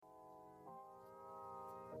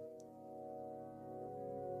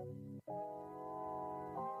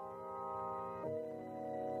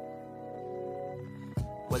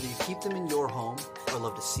Whether you keep them in your home or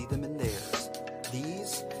love to see them in theirs,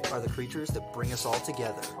 these are the creatures that bring us all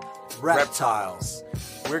together. Reptiles.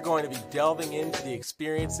 We're going to be delving into the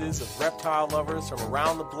experiences of reptile lovers from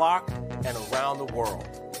around the block and around the world.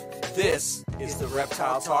 This is the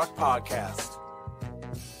Reptile Talk Podcast.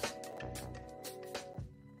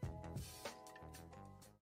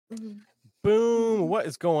 Boom! What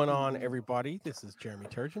is going on, everybody? This is Jeremy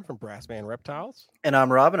Turgeon from Brassman Reptiles. And I'm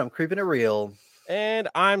Robyn. I'm keeping it real. And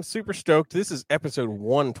I'm super stoked. This is episode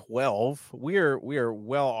 112. We are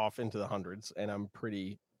well off into the hundreds, and I'm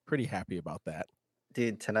pretty happy about that.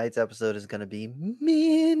 Dude, tonight's episode is going to be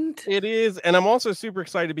mint. It is, and I'm also super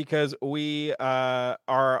excited because we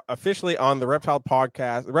are officially on the Reptile Talk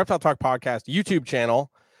Podcast YouTube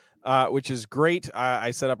channel, which is great.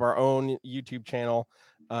 I set up our own YouTube channel.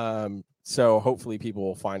 So hopefully people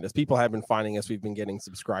will find us. People have been finding us. We've been getting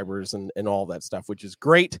subscribers and all that stuff, which is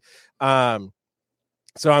great.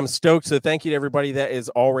 So I'm stoked. So thank you to everybody that is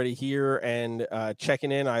already here and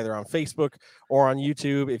checking in either on Facebook or on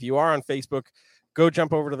YouTube. If you are on Facebook, go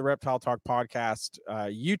jump over to the Reptile Talk Podcast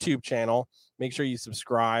YouTube channel. Make sure you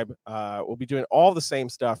subscribe. We'll be doing all the same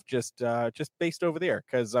stuff, just based over there,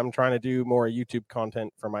 because I'm trying to do more YouTube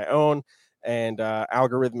content for my own. And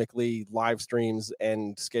algorithmically, live streams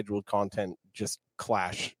and scheduled content just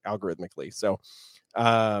clash algorithmically. So,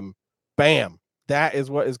 bam, that is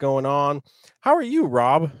what is going on. How are you,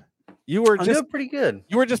 Rob? I'm doing pretty good.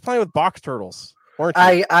 You were just playing with box turtles, weren't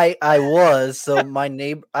you? I was. So my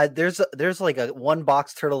neighbor, there's like one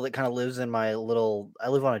box turtle that kind of lives in my little. I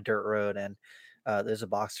live on a dirt road, and there's a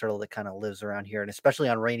box turtle that kind of lives around here, and especially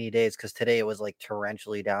on rainy days, because today it was like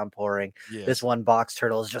torrentially downpouring. Yes. This one box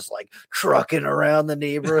turtle is just like trucking around the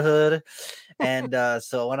neighborhood. And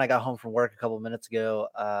so when I got home from work a couple minutes ago,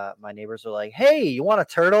 my neighbors were like, "Hey, you want a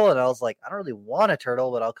turtle?" And I was like, "I don't really want a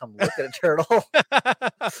turtle, but I'll come look at a turtle."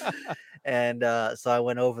 And so I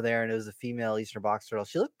went over there, and it was a female Eastern box turtle.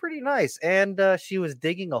 She looked pretty nice, and she was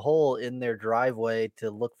digging a hole in their driveway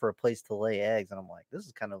to look for a place to lay eggs. And I'm like, this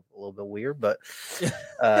is kind of a little bit weird, but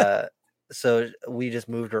so we just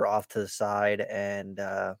moved her off to the side, and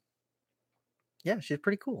yeah, she's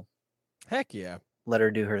pretty cool. Heck yeah. Let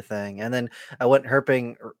her do her thing. And then I went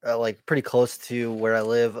herping like pretty close to where I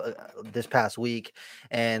live this past week,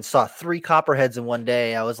 and saw 3 copperheads in one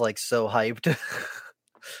day. I was like so hyped.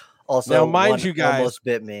 Also, now, mind you guys, almost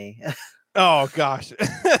bit me. Oh gosh.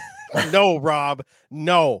 No, Rob,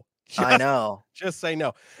 no. I know. Just say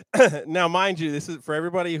no. Now, mind you, this is for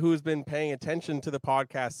everybody who's been paying attention to the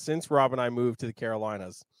podcast since Rob and I moved to the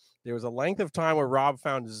Carolinas. There was a length of time where Rob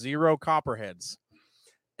found 0 copperheads,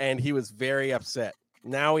 and he was very upset.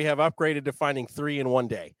 Now we have upgraded to finding 3 in one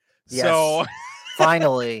day. Yes. So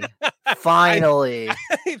finally.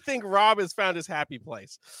 I think Rob has found his happy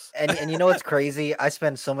place. And you know what's crazy? I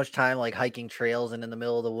spend so much time like hiking trails and in the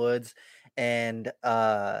middle of the woods, and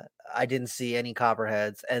I didn't see any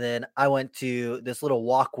copperheads. And then I went to this little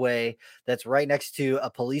walkway that's right next to a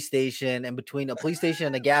police station, and between a police station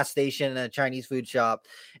and a gas station and a Chinese food shop.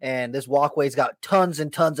 And this walkway's got tons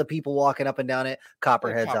and tons of people walking up and down it.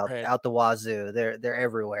 Copperheads out the wazoo. They're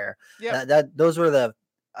everywhere. Yeah. Those were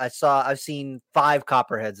I've seen 5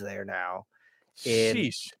 copperheads there now in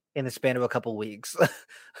the span of a couple weeks.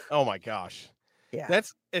 Oh my gosh. Yeah.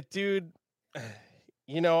 That's it, dude.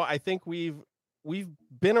 You know, I think we've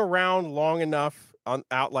been around long enough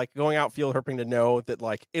going out field herping to know that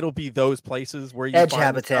like it'll be those places where you edge find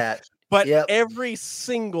habitat. Stuff. But every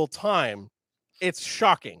single time it's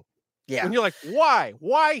shocking. Yeah. And you're like, why?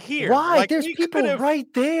 Why here? Why? Like, there's people right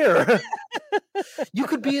there. You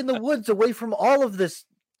could be in the woods away from all of this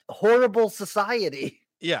horrible society.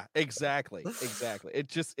 Yeah, exactly.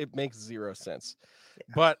 It makes 0 sense.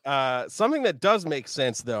 Yeah. But something that does make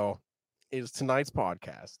sense though is tonight's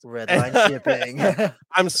podcast. Redline shipping.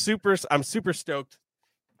 I'm super stoked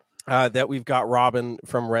that we've got Robyn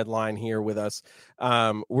from Redline here with us.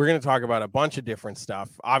 We're going to talk about a bunch of different stuff.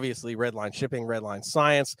 Obviously, Redline shipping, Redline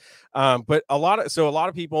science. But a lot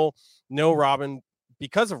of people know Robyn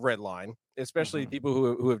because of Redline, especially people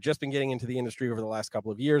who have just been getting into the industry over the last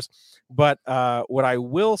couple of years. But what I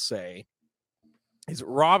will say is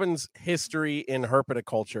Robyn's history in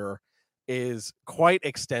herpetoculture is quite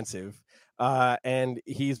extensive. And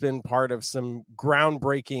he's been part of some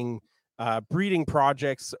groundbreaking breeding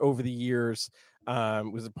projects over the years.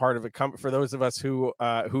 Was a part of a for those of us who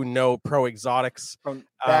know Pro Exotics from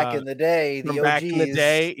back in the day, back in the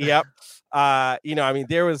day. Yep. You know, I mean,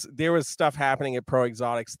 there was stuff happening at Pro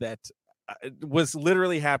Exotics that was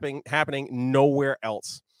literally happening nowhere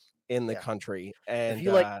else in the country. And if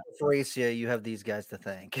you like Horatio, you have these guys to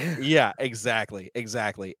thank. Yeah, exactly.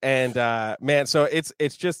 And man, so it's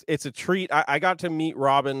a treat. I got to meet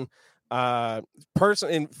Robyn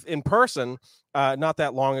in person not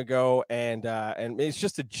that long ago, and it's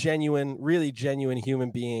just a really genuine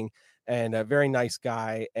human being, and a very nice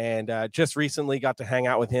guy. And just recently got to hang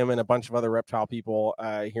out with him and a bunch of other reptile people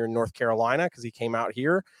here in North Carolina, because he came out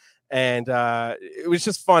here, and it was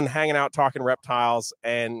just fun hanging out, talking reptiles.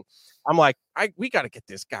 And I'm like, we got to get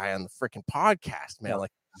this guy on the freaking podcast, man. Like,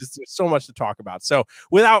 there's so much to talk about. So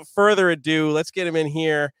without further ado, let's get him in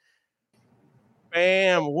here.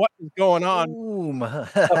 Bam! What is going on? Boom. How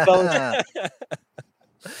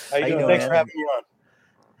you doing? Thanks for having me on.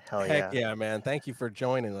 Hell Heck yeah, man. Thank you for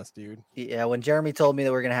joining us, dude. Yeah, when Jeremy told me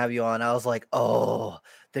that we're going to have you on, I was like, oh,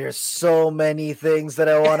 there's so many things that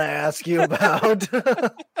I want to ask you about.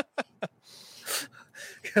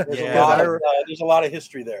 There's a lot of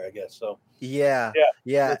history there, I guess. So yeah.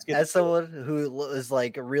 As someone who is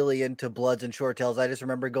like really into bloods and short tails, I just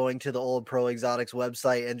remember going to the old Pro Exotics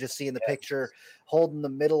website and just seeing the picture holding the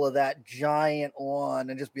middle of that giant one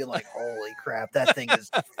and just being like, holy crap, that thing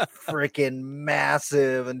is freaking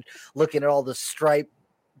massive, and looking at all the stripe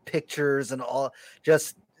pictures and all,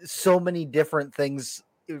 just so many different things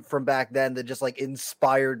from back then that just like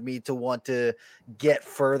inspired me to want to get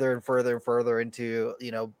further and further and further into,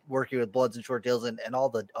 working with bloods and short tails and all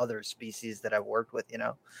the other species that I've worked with.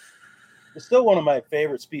 It's still one of my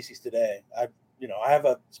favorite species today. I have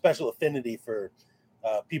a special affinity for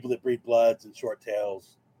people that breed bloods and short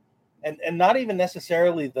tails, and not even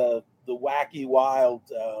necessarily the wacky wild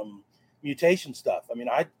mutation stuff. I mean,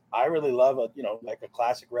 I really love like a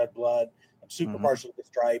classic red blood. I'm super partial to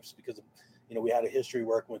stripes because we had a history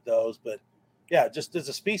working with those. But yeah, just as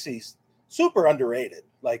a species, super underrated,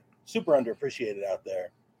 like super underappreciated out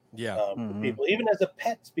there. Yeah, for people, even as a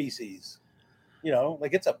pet species,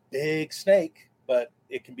 like it's a big snake, but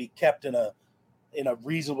it can be kept in a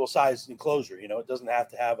reasonable sized enclosure. It doesn't have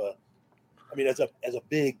to have as a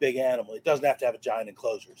big animal, it doesn't have to have a giant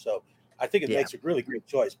enclosure. So I think it makes a really great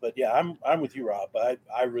choice. But yeah, I'm with you, Rob.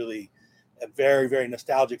 I really am very, very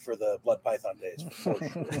nostalgic for the blood python days. For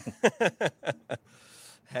sure.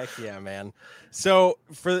 Heck yeah, man. So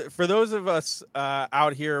for those of us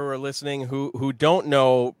out here who are listening who don't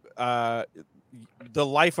know the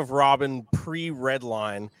life of Robyn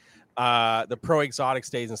pre-Redline, the Pro Exotics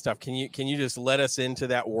days and stuff, can you just let us into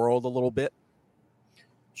that world a little bit?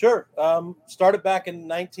 Sure. Started back in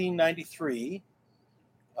 1993,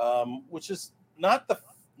 which is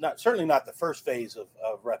certainly not the first phase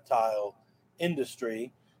of reptile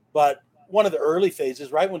industry, but one of the early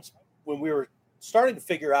phases, right when we were starting to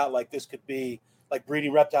figure out like this could be like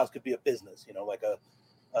breeding reptiles could be a business, like a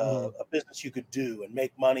business you could do and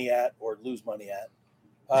make money at or lose money at.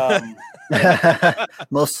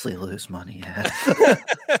 Mostly lose money at.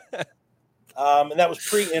 And that was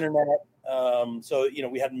pre-internet. So,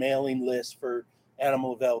 we had mailing lists for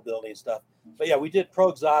animal availability and stuff. But yeah, we did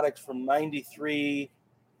Pro Exotics from 93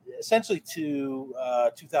 essentially to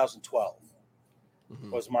 2012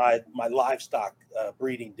 was my livestock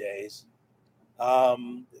breeding days.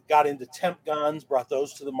 Got into temp guns, brought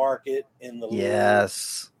those to the market in the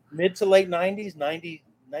mid to late 90s,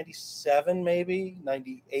 97, maybe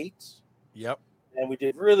 98. Yep. And we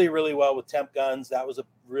did really, really well with temp guns. That was a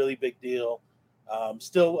really big deal.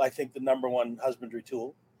 Still, I think the number one husbandry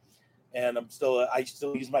tool. And I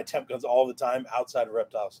still use my temp guns all the time outside of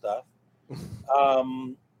reptile stuff.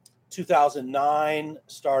 2009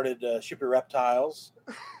 started Ship Your Reptiles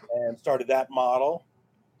and started that model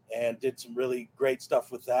and did some really great stuff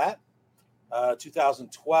with that.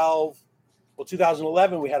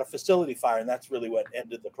 2011 we had a facility fire, and that's really what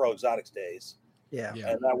ended the Pro Exotics days. Yeah.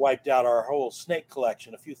 And that wiped out our whole snake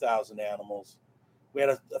collection, a few thousand animals. We had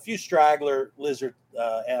a few straggler lizard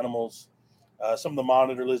animals, some of the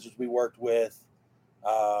monitor lizards we worked with,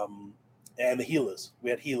 and the Gilas. We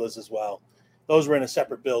had Gilas as well. Those were in a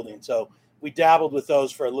separate building. So we dabbled with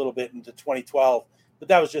those for a little bit into 2012, but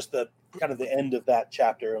that was just the kind of the end of that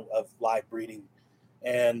chapter of live breeding,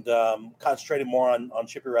 and concentrated more on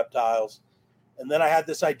Ship Your Reptiles. And then I had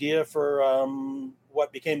this idea for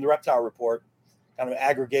what became the Reptile Report, kind of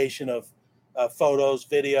aggregation of photos,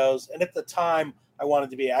 videos. And at the time, I wanted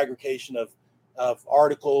to be an aggregation of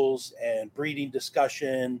articles and breeding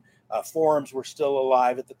discussion. Forums were still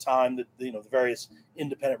alive at the time. The various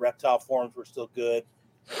independent reptile forums were still good.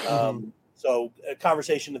 So a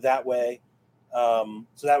conversation of that way. So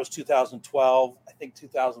that was 2012. I think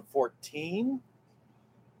 2014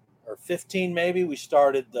 or 15 maybe, we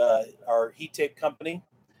started our heat tape company,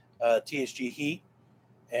 TSG Heat.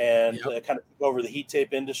 and kind of took over the heat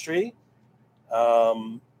tape industry.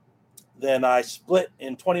 Then I split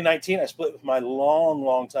in 2019. I split with my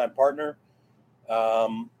long time partner,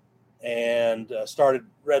 and started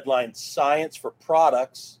Redline Science for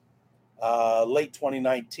products late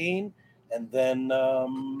 2019, and then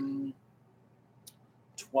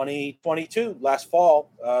 2022 last fall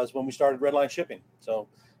is when we started Redline Shipping. So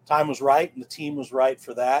time was right, and the team was right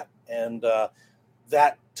for that, and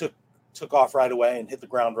that took off right away and hit the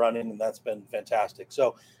ground running, and that's been fantastic.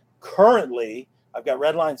 So currently, I've got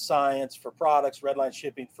Redline Science for products, Redline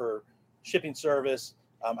Shipping for shipping service.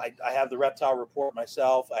 I have the Reptile report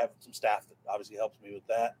myself. I have some staff that obviously helps me with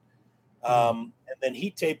that. And then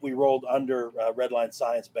heat tape we rolled under Redline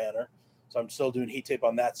Science banner. So I'm still doing heat tape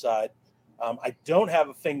on that side. I don't have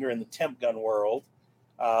a finger in the temp gun world.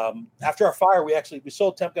 After our fire, we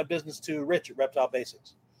sold temp gun business to Rich at Reptile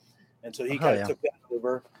Basics. And so he kind of took that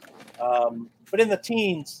over. But in the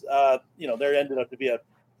teens, there ended up to be a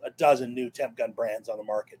dozen new temp gun brands on the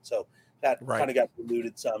market. So that kind of got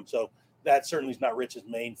diluted some. So that certainly is not Rich's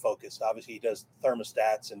main focus. Obviously, he does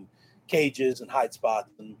thermostats and cages and hide spots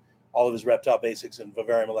and all of his Reptile Basics and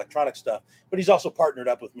Vivarium electronic stuff. But he's also partnered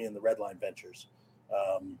up with me in the Redline Ventures.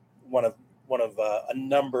 One of a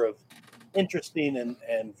number of interesting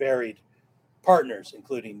and varied partners,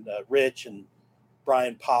 including Rich and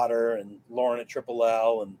Brian Potter and Lauren at Triple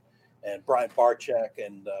L and Brian Barchek,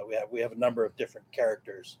 and we have a number of different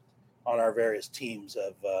characters on our various teams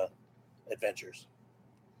of adventures.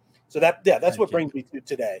 So that's what brings me to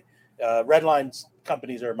today. Redline's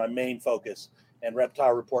companies are my main focus, and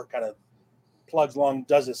Reptile Report kind of plugs along,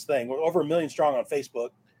 does this thing. We're over 1 million strong on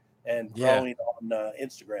Facebook and growing on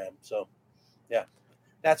Instagram. So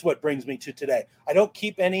that's what brings me to today. I don't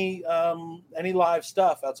keep any live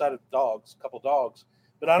stuff outside of dogs, a couple dogs,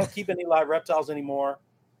 but I don't keep any live reptiles anymore.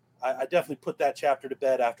 I definitely put that chapter to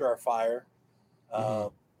bed after our fire.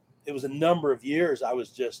 It was a number of years. I was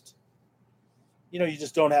just, you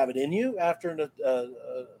just don't have it in you after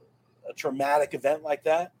a traumatic event like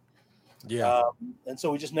that. Yeah. And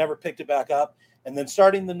so we just never picked it back up. And then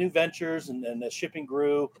starting the new ventures and the shipping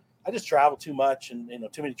grew, I just traveled too much and,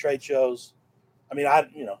 too many trade shows. I mean,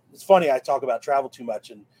 it's funny. I talk about travel too much,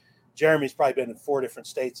 and Jeremy's probably been in 4 different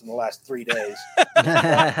states in the last 3 days.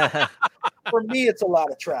 For me, it's a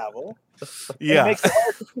lot of travel. Yeah.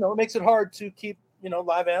 It makes it hard to keep,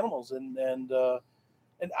 live animals. And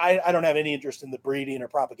I don't have any interest in the breeding or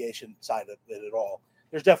propagation side of it at all.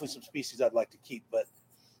 There's definitely some species I'd like to keep, but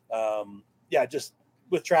just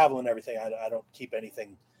with travel and everything, I don't keep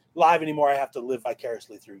anything live anymore. I have to live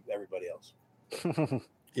vicariously through everybody else.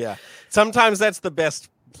 Yeah. Sometimes that's the best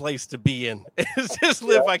place to be in, is just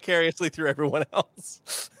live vicariously through everyone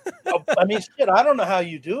else. I mean, shit, I don't know how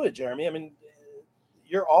you do it, Jeremy. I mean,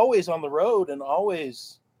 you're always on the road and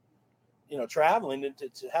always, traveling, and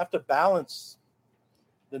to have to balance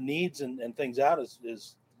the needs and things out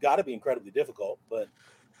is got to be incredibly difficult. But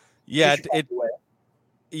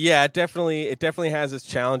it definitely has its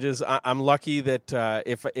challenges. I'm lucky that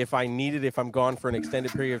if I need it, if I'm gone for an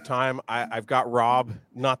extended period of time, I've got Rob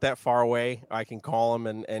not that far away. I can call him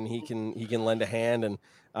and he can lend a hand. And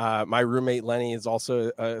my roommate Lenny is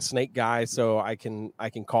also a snake guy, so I can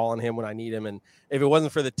call on him when I need him. And if it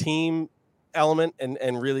wasn't for the team element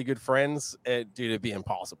and really good friends, it'd be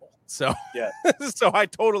impossible. So so I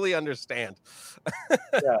totally understand.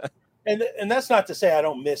 Yeah. And that's not to say I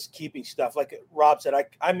don't miss keeping stuff. Like Rob said,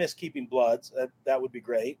 I miss keeping bloods. That would be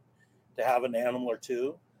great to have an animal or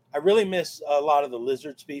two. I really miss a lot of the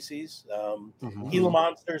lizard species. Gila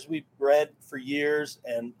monsters we bred for years,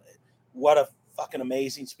 and what a fucking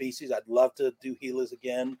amazing species. I'd love to do Gilas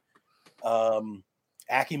again.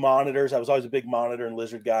 Aki monitors. I was always a big monitor and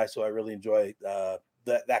lizard guy, so I really enjoy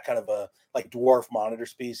that kind of a like dwarf monitor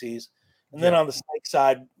species. And then on the snake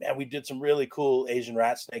side, man, we did some really cool Asian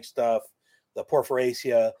rat snake stuff. The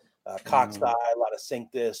Porphyracea, Coxeye, a lot of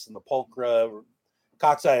Cinctus, and the Pulchra.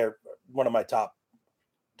 Coxeye are one of my top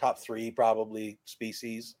 3 probably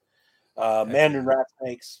species. Mandarin rat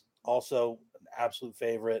snakes, also an absolute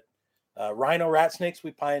favorite. Rhino rat snakes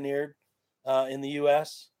we pioneered in the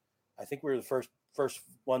U.S. I think we were the first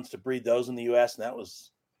ones to breed those in the U.S. And that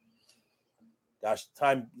was,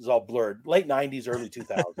 time is all blurred. Late 90s, early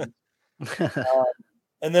 2000s.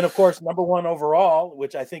 And then, of course, number 1 overall,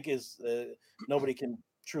 which I think is nobody can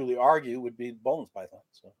truly argue, would be boneless python.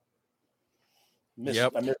 So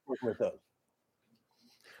I miss working with those.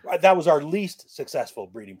 That was our least successful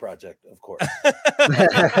breeding project, of course.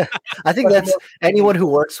 I think that's anyone who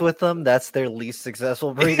works with them, that's their least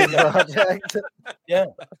successful breeding project. Yeah,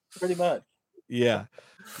 pretty much. Yeah.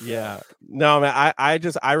 Yeah. No, man,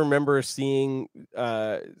 I remember seeing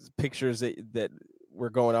pictures that were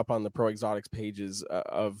going up on the Pro Exotics pages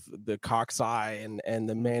of the cockseye and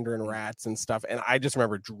the mandarin rats and stuff. And I just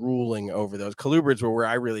remember drooling over those. Colubrids were where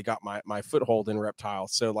I really got my foothold in reptile.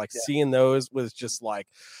 So like seeing those was just like,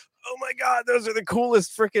 oh my God, those are the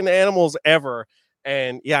coolest freaking animals ever.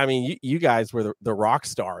 And yeah, I mean, you guys were the rock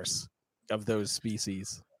stars of those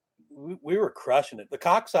species. We were crushing it. The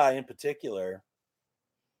cockseye in particular,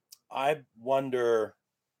 I wonder,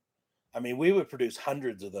 I mean, we would produce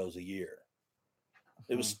hundreds of those a year.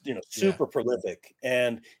 It was, super prolific.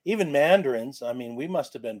 And even mandarins, I mean, we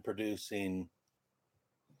must have been producing,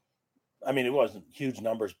 I mean, it wasn't huge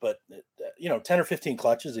numbers, but 10 or 15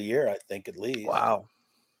 clutches a year, I think, at least. Wow.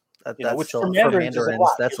 That's which still, for mandarins is a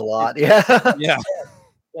lot. That's a lot. Yeah. Yeah.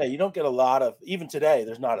 Yeah, you don't get a lot of, even today,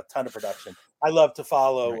 there's not a ton of production. I love to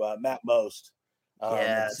follow Matt Most.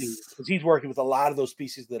 Because he's working with a lot of those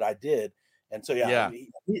species that I did. And so,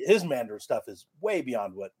 his mandarin stuff is way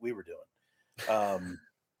beyond what we were doing.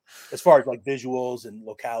 As far as like visuals and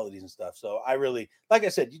localities and stuff. So I really, like I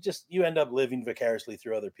said, you end up living vicariously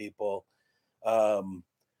through other people. I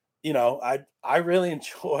really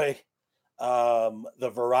enjoy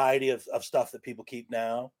the variety of stuff that people keep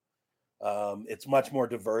now. It's much more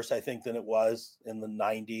diverse, I think, than it was in the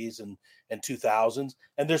 90s and 2000s.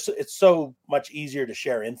 And it's so much easier to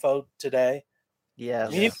share info today. Yeah.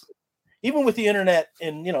 I mean, even with the internet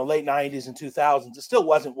in, late 90s and 2000s, it still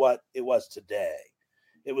wasn't what it was today.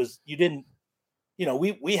 It was,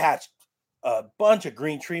 we hatched a bunch of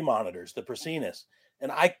green tree monitors, the Prasinus,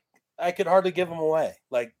 and I could hardly give them away.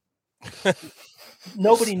 Like,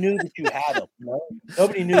 nobody knew that you had them.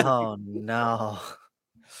 Nobody knew. Oh, no.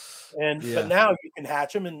 But now you can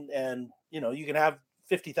hatch them and you can have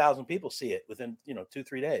 50,000 people see it within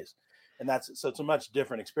 2-3 days, and so it's a much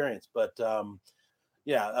different experience. But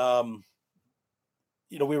we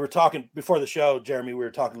were talking before the show, Jeremy. We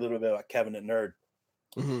were talking a little bit about Kevin at Nerd,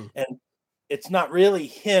 and it's not really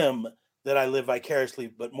him that I live vicariously,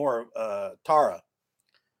 but more Tara.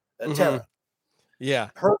 Tara. Yeah,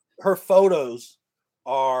 her photos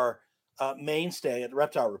are mainstay at the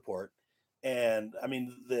Reptile Report. And I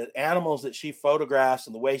mean, the animals that she photographs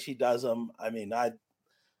and the way she does them, I mean, I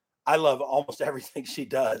love almost everything she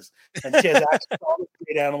does. And she has access to all the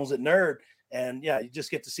great animals at Nerd. And you just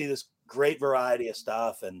get to see this great variety of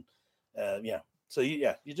stuff. And so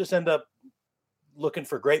you just end up looking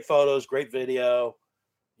for great photos, great video,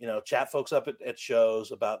 chat folks up at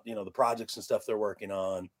shows about, the projects and stuff they're working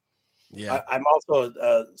on. Yeah. I'm also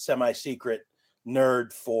a semi-secret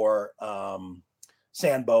nerd for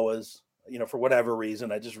sand boas. For whatever reason,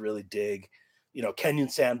 I just really dig, Kenyan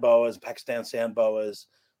sand boas, Pakistan sand boas,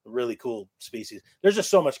 really cool species. There's just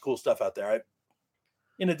so much cool stuff out there.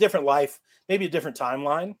 In a different life, maybe a different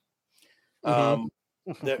timeline,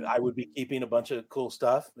 that I would be keeping a bunch of cool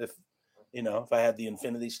stuff. If I had the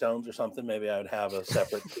Infinity Stones or something, maybe I would have a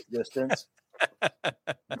separate existence.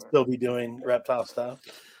 I'd still be doing reptile stuff.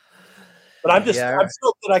 But I'm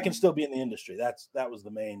still that I can still be in the industry. That was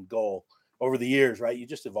the main goal. Over the years, right? You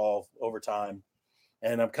just evolve over time.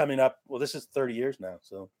 And I'm coming up, well, this is 30 years now.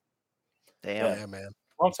 So damn, yeah, man.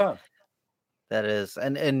 Long time. That is.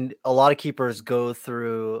 And a lot of keepers go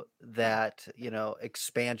through that,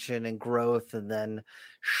 expansion and growth and then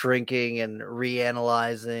shrinking and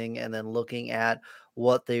reanalyzing and then looking at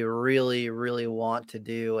what they really, really want to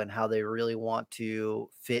do and how they really want to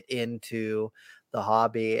fit into the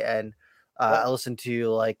hobby. And I listened to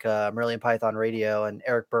like Merlin Python Radio, and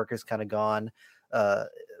Eric Burke has kind of gone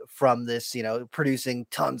from this, producing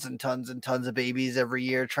tons and tons and tons of babies every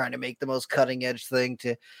year, trying to make the most cutting edge thing,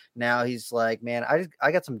 to now he's like, man,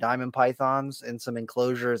 I got some diamond pythons and some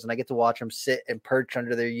enclosures, and I get to watch them sit and perch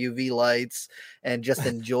under their UV lights and just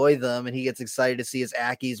enjoy them. And he gets excited to see his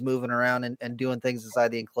Ackies moving around and doing things inside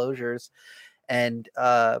the enclosures. And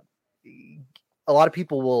a lot of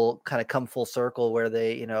people will kind of come full circle where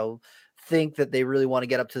they, think that they really want to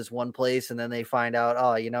get up to this one place, and then they find out,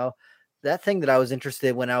 that thing that I was interested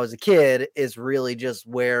in when I was a kid is really just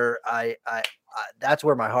where I that's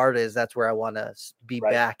where my heart is. That's where I want to be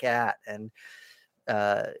back at. And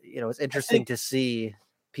it's interesting to see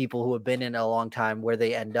people who have been in a long time where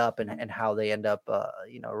they end up and how they end up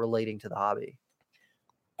relating to the hobby.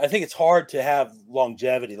 I think it's hard to have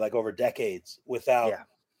longevity like over decades without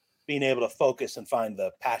being able to focus and find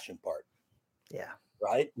the passion part. Yeah.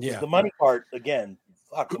 Right? Yeah. The money part, again,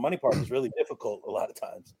 the money part is really difficult a lot of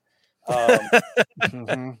times.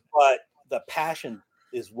 But the passion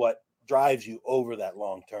is what drives you over that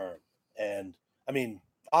long term. And I mean,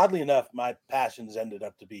 oddly enough, my passions ended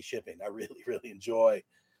up to be shipping. I really, really enjoy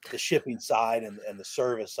shipping side and the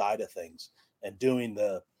service side of things, and doing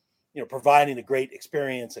the, providing a great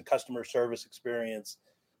experience and customer service experience.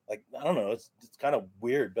 Like, I don't know, it's kind of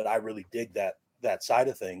weird, but I really dig that side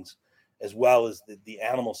of things, as well as the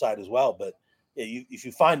animal side as well. But yeah, if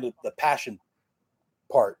you find the passion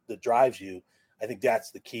part that drives you, I think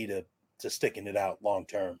that's the key to sticking it out long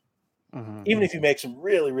term. Mm-hmm. Even if you make some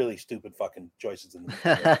really, really stupid fucking choices in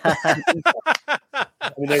the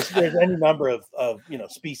I mean, there's any number of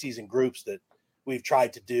species and groups that we've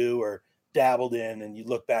tried to do or dabbled in, and you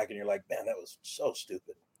look back and you're like, man, that was so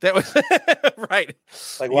stupid. That was right.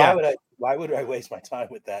 Like, why would I waste my time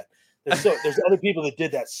with that? There's other people that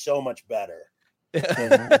did that so much better.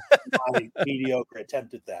 My mediocre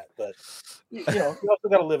attempt at that, but you also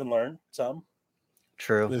got to live and learn some.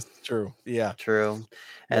 True. It's true. Yeah. True.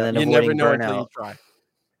 And then you avoiding never know burnout. until you try.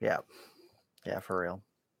 Yeah. Yeah, for real.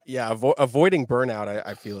 Yeah, avoiding burnout,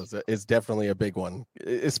 I feel is definitely a big one,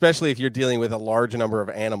 especially if you're dealing with a large number of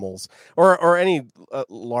animals or any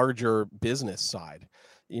larger business side.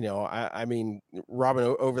 I mean,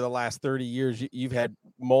 Robyn, over the last 30 years, you've had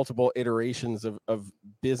multiple iterations of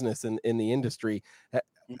business in the industry.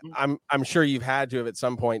 Mm-hmm. I'm sure you've had to have at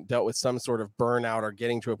some point dealt with some sort of burnout or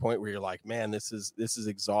getting to a point where you're like, man, this is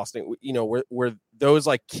exhausting. Were those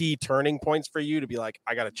like key turning points for you to be like,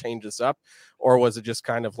 I got to change this up? Or was it just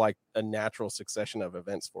kind of like a natural succession of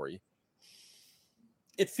events for you?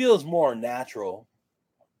 It feels more natural.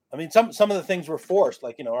 I mean, some of the things were forced,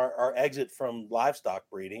 like, our exit from livestock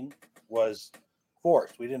breeding was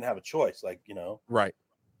forced. We didn't have a choice. Like, right.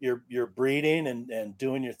 You're breeding and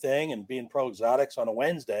doing your thing and being pro exotics on a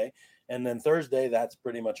Wednesday, and then Thursday that's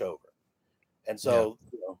pretty much over. And so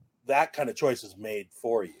that kind of choice is made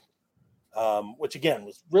for you, which again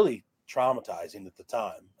was really traumatizing at the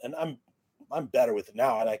time. And I'm better with it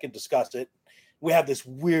now, and I can discuss it. We have this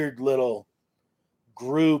weird little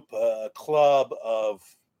group, club of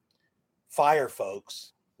fire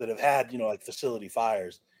folks that have had like facility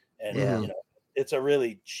fires, and it's a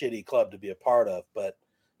really shitty club to be a part of, but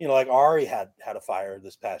like Ari had a fire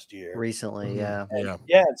this past year recently. and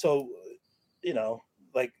so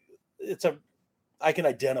like I can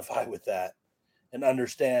identify with that and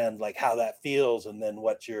understand like how that feels, and then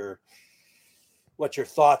what your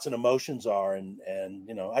thoughts and emotions are, and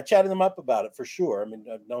I chatted them up about it for sure. I mean,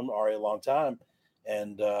 I've known Ari a long time,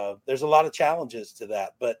 and there's a lot of challenges to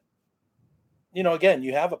that, but again,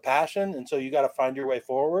 you have a passion, and so you got to find your way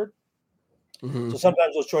forward. Mm-hmm. So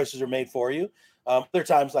sometimes those choices are made for you. There are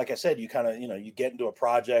times, like I said, you kind of, you get into a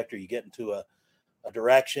project or you get into a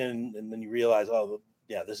direction, and then you realize, oh,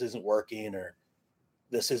 yeah, this isn't working, or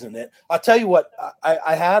this isn't it. I'll tell you what,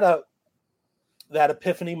 I had that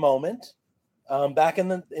epiphany moment back in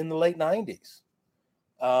the late 90s.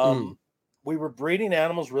 We were breeding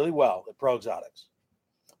animals really well at Pro Exotics,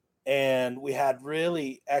 and we had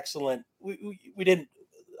really excellent. We didn't,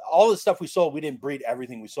 all the stuff we sold, we didn't breed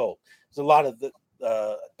everything we sold. There's a lot of the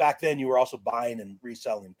back then you were also buying and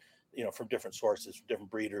reselling, from different sources, from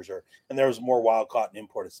different breeders, and there was more wild caught and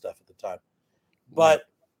imported stuff at the time. But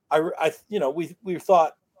we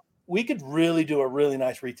thought we could really do a really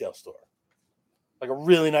nice retail store, like a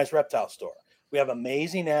really nice reptile store. We have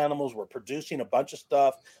amazing animals. We're producing a bunch of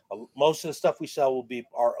stuff. Most of the stuff we sell will be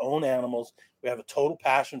our own animals. We have a total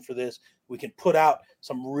passion for this. We can put out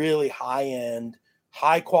some really high-end,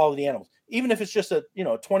 high-quality animals. Even if it's just a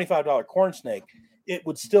 $25 corn snake, it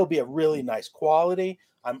would still be a really nice quality.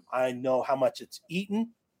 I know how much it's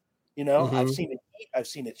eaten. Mm-hmm. I've seen it eat. I've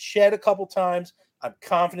seen it shed a couple times. I'm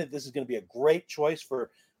confident this is going to be a great choice for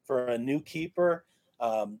a new keeper.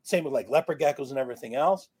 Same with like leopard geckos and everything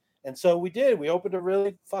else. And so we opened a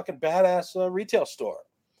really fucking badass retail store.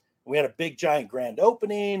 We had a big giant grand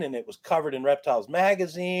opening, and it was covered in Reptiles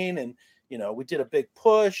magazine. And, we did a big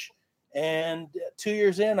push, and 2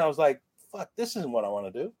 years in, I was like, fuck, this isn't what I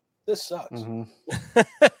want to do. This sucks. Mm-hmm.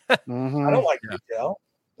 I don't like retail.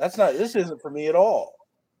 This isn't for me at all.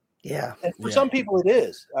 Yeah. And for some people it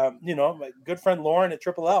is. My good friend Lauren at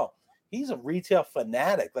Triple L, he's a retail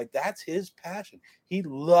fanatic. Like, that's his passion. He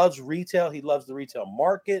loves retail. He loves the retail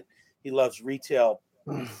market. He loves retail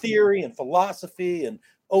theory and philosophy and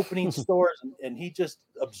opening stores. And he just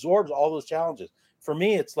absorbs all those challenges. For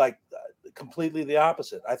me, it's like completely the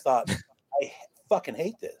opposite. I thought, I fucking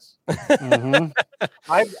hate this. Mm-hmm.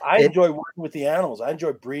 I enjoy working with the animals. I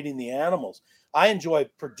enjoy breeding the animals. I enjoy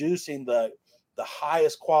producing the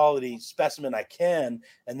highest quality specimen I can,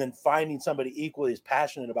 and then finding somebody equally as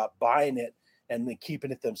passionate about buying it and then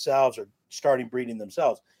keeping it themselves or starting breeding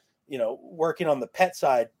themselves. Working on the pet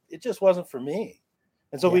side, it just wasn't for me.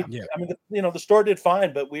 And so the store did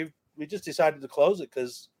fine, but we just decided to close it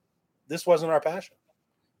because this wasn't our passion.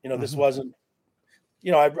 This wasn't,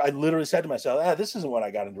 I literally said to myself, this isn't what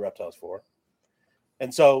I got into reptiles for.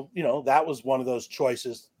 And so, that was one of those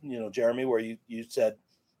choices, Jeremy, where you said,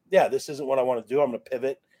 yeah, this isn't what I want to do. I'm going to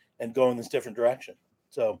pivot and go in this different direction.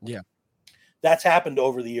 So yeah, that's happened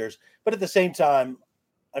over the years. But at the same time,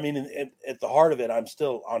 I mean, at the heart of it, I'm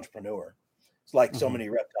still entrepreneur. It's like so many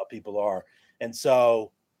reptile people are. And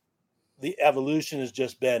so the evolution has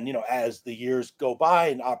just been, as the years go by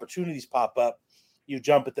and opportunities pop up, you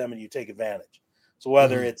jump at them and you take advantage. So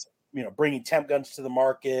whether it's, bringing temp guns to the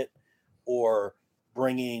market or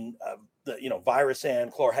bringing the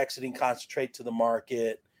Virusan chlorhexidine concentrate to the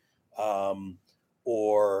market,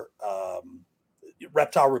 or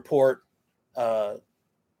reptile report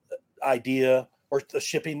idea, or the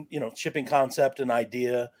shipping concept and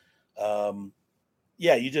idea.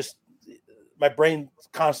 My brain's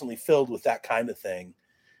constantly filled with that kind of thing.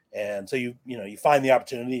 And so you find the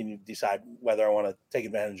opportunity and you decide whether I want to take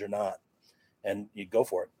advantage or not, and you go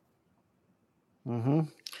for it. Mm-hmm.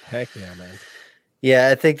 Heck yeah, man. Yeah,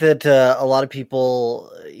 I think that a lot of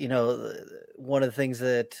people, one of the things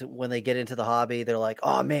that when they get into the hobby, they're like,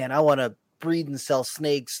 oh man, I want to breed and sell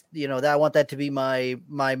snakes. I want that to be my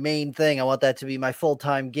main thing. I want that to be my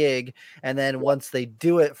full-time gig. And then once they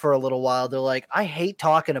do it for a little while, they're like, I hate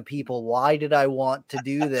talking to people. Why did I want to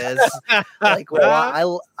do this? Like,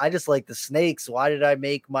 I just like the snakes. Why did I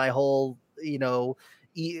make my whole,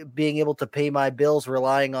 being able to pay my bills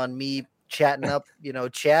relying on me chatting up,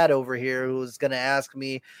 Chad over here, who's going to ask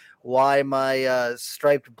me why my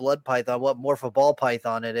striped blood python, what morpho ball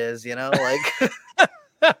python it is, like.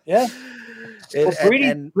 Yeah.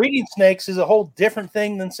 Breeding snakes is a whole different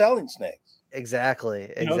thing than selling snakes.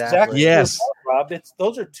 Exactly. Yes, Rob.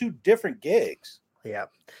 Those are two different gigs. Yeah.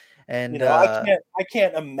 And I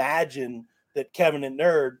can't imagine that Kevin and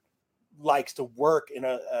Nerd likes to work in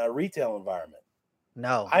a retail environment.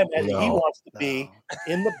 No. I imagine he wants to be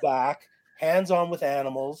in the back, hands-on with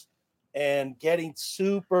animals, and getting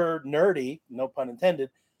super nerdy, no pun intended,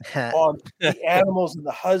 on the animals and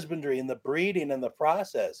the husbandry and the breeding and the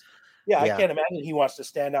process. Yeah, I can't imagine he wants to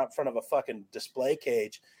stand out in front of a fucking display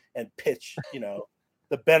cage and pitch,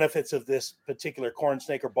 the benefits of this particular corn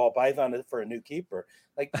snake or ball python for a new keeper.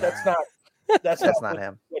 Like that's not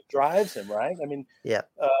him. What drives him, right? I mean, yeah.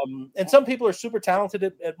 And some people are super talented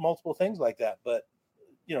at multiple things like that, but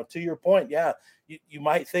to your point, you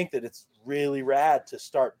might think that it's really rad to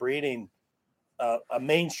start breeding a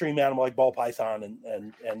mainstream animal like ball python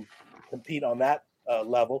and compete on that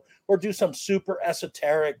level, or do some super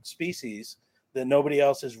esoteric species that nobody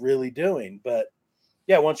else is really doing. But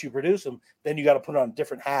once you produce them, then you got to put on a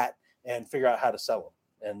different hat and figure out how to sell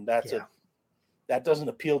them. And that doesn't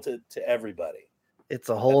appeal to everybody. It's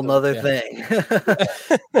a whole nother thing.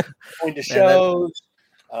 Going to shows,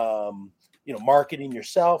 marketing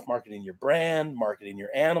yourself, marketing your brand, marketing your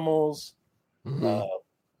animals,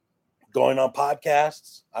 going on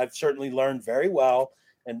podcasts. I've certainly learned very well,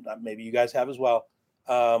 and maybe you guys have as well.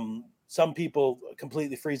 Some people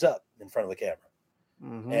completely freeze up in front of the camera,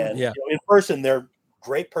 and in person they're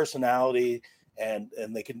great personality, and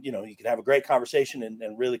they can you can have a great conversation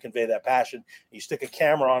and really convey that passion. You stick a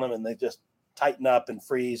camera on them and they just tighten up and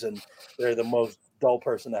freeze, and they're the most dull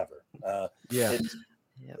person ever.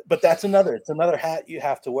 But it's another hat you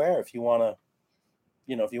have to wear if you want to,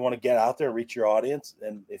 if you want to get out there, reach your audience,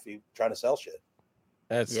 and if you're trying to sell shit.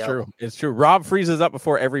 That's true. It's true. Rob freezes up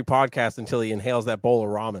before every podcast until he inhales that bowl of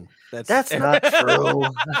ramen. That's not true.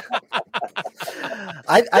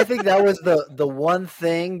 I think that was the one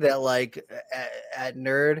thing that, like, at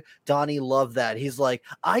Nerd, Donnie loved that. He's like,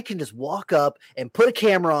 I can just walk up and put a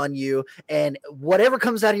camera on you, and whatever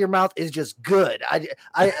comes out of your mouth is just good.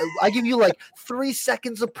 I give you like 3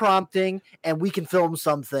 seconds of prompting, and we can film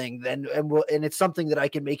something, and it's something that I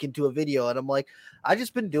can make into a video. And I'm like, I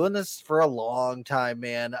just been doing this for a long time,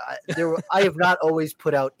 man. I have not always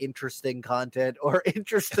put out interesting content or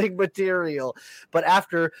interesting material, but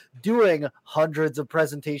after doing hundreds of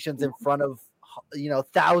presentations in front of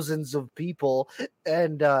thousands of people,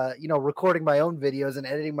 and recording my own videos and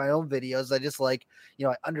editing my own videos, I just like,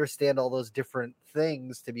 I understand all those different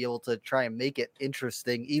things to be able to try and make it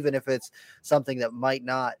interesting, even if it's something that might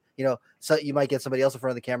not, so you might get somebody else in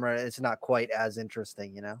front of the camera and it's not quite as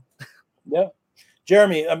interesting. Yeah.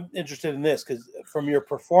 Jeremy, I'm interested in this because from your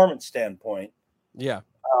performance standpoint,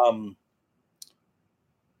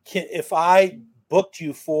 if I booked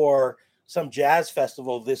you for some jazz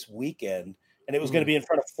festival this weekend and it was going to be in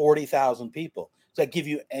front of 40,000 people, does that give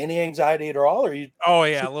you any anxiety at all? Or you? Oh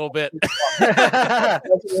yeah, a little bit.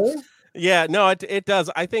 Yeah, no, it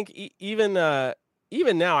does. I think even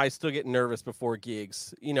even now I still get nervous before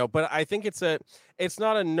gigs, but I think it's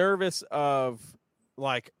not a nervous of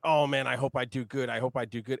like, oh man, I hope I do good.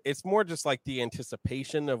 It's more just like the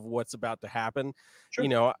anticipation of what's about to happen.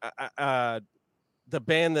 Sure. The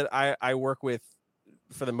band that I work with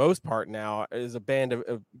for the most part now is a band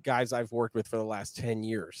of guys I've worked with for the last 10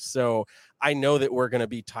 years. So I know that we're going to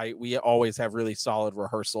be tight. We always have really solid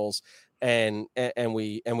rehearsals and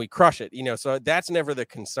we crush it, so that's never the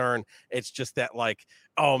concern. It's just that like,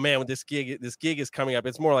 oh man, when this gig is coming up,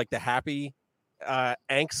 it's more like the happy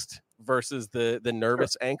angst versus the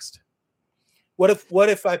nervous angst. What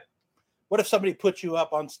if somebody put you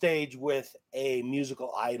up on stage with a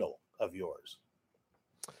musical idol of yours?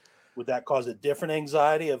 Would that cause a different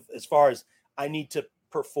anxiety of as far as I need to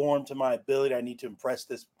perform to my ability? I need to impress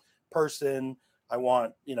this person. I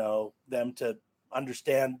want, them to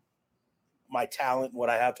understand my talent, what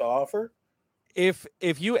I have to offer. If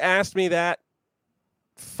you asked me that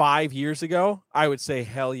 5 years ago, I would say,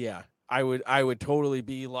 hell yeah. I would totally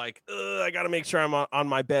be like, I got to make sure I'm on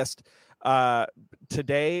my best.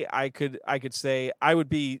 Today I could say I would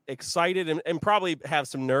be excited and probably have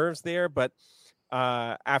some nerves there, but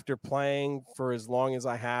after playing for as long as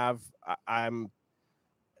I have, I'm,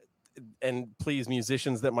 and please,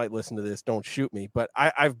 musicians that might listen to this, don't shoot me, but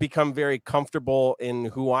I've become very comfortable in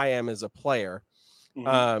who I am as a player.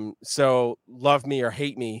 Mm-hmm. So love me or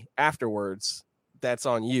hate me afterwards, that's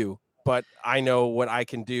on you. But I know what I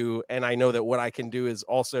can do, and I know that what I can do is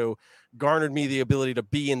also garnered me the ability to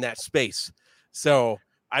be in that space. So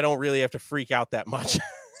I don't really have to freak out that much.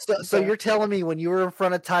 So you're telling me when you were in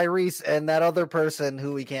front of Tyrese and that other person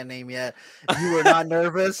who we can't name yet, you were not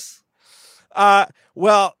nervous?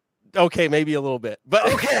 Well, okay, maybe a little bit,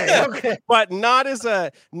 but okay, but not as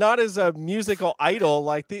a musical idol.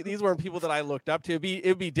 Like these weren't people that I looked up to.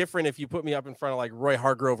 It'd be different if you put me up in front of like Roy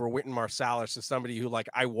Hargrove or Wynton Marsalis, or somebody who like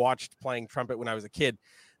I watched playing trumpet when I was a kid.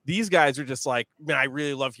 These guys are just like, man, I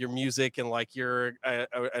really love your music, and like you're an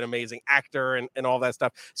amazing actor and all that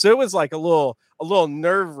stuff. So it was like a little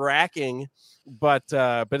nerve wracking, but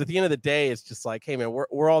at the end of the day, it's just like, hey man,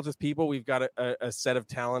 we're all just people. We've got a set of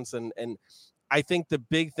talents, and I think the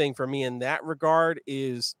big thing for me in that regard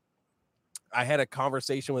is I had a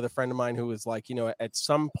conversation with a friend of mine who was like, at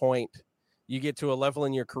some point you get to a level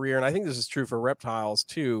in your career, and I think this is true for Reptiles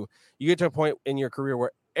too. You get to a point in your career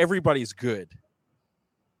where everybody's good.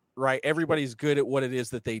 Right. Everybody's good at what it is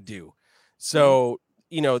that they do. So,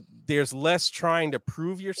 there's less trying to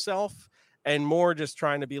prove yourself and more just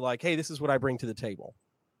trying to be like, hey, this is what I bring to the table.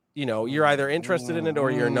 You're either interested in it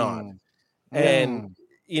or you're not. And,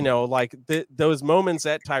 like those moments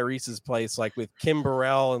at Tyrese's place, like with Kim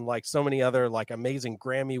Burrell and like so many other like amazing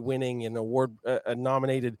Grammy winning and award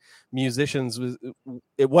nominated musicians,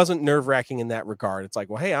 it wasn't nerve wracking in that regard. It's like,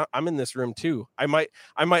 well, hey, I'm in this room too. I might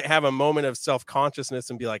have a moment of self-consciousness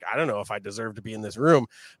and be like, I don't know if I deserve to be in this room.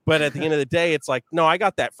 But at the end of the day, it's like, no, I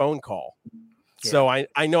got that phone call. Yeah. So I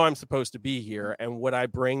know I'm supposed to be here, and what I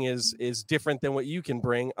bring is different than what you can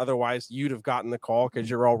bring. Otherwise, you'd have gotten the call because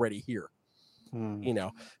you're already here.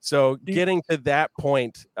 So getting to that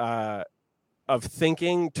point of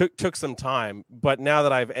thinking took some time, but now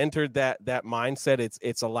that I've entered that mindset,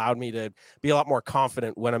 it's allowed me to be a lot more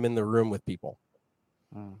confident when I'm in the room with people.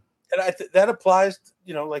 And that applies,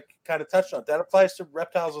 like kind of touched on, that applies to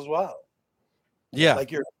Reptiles as well. Yeah. Like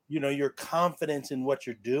your confidence in what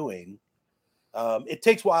you're doing. It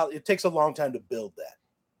takes a long time to build that.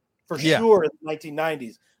 For sure, in the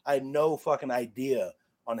 1990s, I had no fucking idea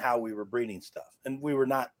on how we were breeding stuff, and we were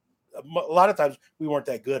not. A lot of times, we weren't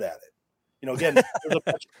that good at it. Again,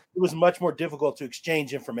 it was much more difficult to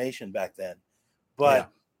exchange information back then.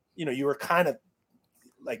 But you were kind of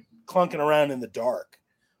like clunking around in the dark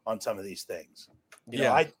on some of these things.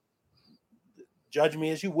 I judge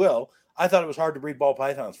me as you will. I thought it was hard to breed ball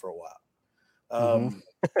pythons for a while.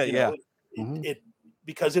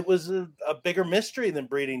 Because it was a bigger mystery than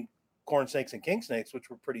breeding corn snakes and king snakes,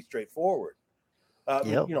 which were pretty straightforward.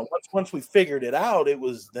 Once we figured it out, it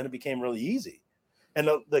became really easy. And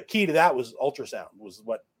the key to that was ultrasound, was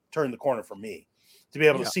what turned the corner for me, to be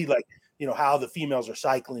able to see how the females are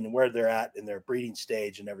cycling and where they're at in their breeding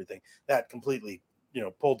stage and everything. That completely,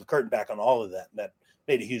 pulled the curtain back on all of that. And that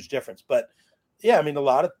made a huge difference. But yeah, I mean, a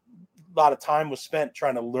lot of time was spent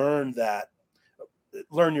trying to learn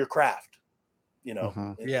your craft, in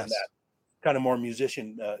that kind of more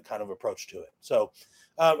musician kind of approach to it. So,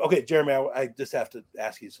 okay, Jeremy, I just have to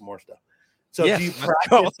ask you some more stuff. So do you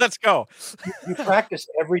practice? Let's go. You practice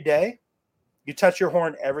every day? You touch your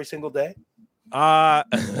horn every single day?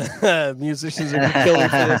 Musicians are killing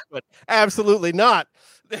for this, but absolutely not.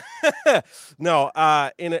 No,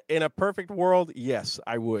 in a perfect world, yes,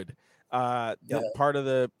 I would. Part of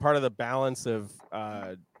the balance of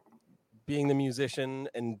being the musician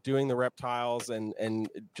and doing the reptiles and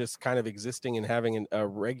just kind of existing and having a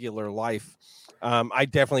regular life, I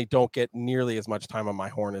definitely don't get nearly as much time on my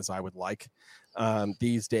horn as I would like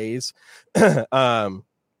these days. I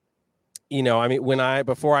mean,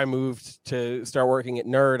 before I moved to start working at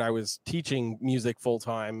Nerd, I was teaching music full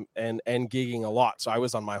time and gigging a lot. So I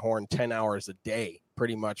was on my horn 10 hours a day,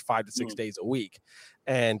 pretty much 5 to 6 days a week.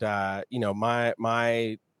 And,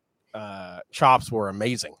 my chops were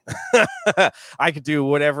amazing. I could do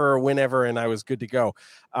whatever, whenever, and I was good to go.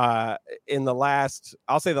 I'll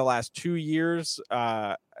say the last 2 years,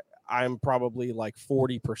 I'm probably like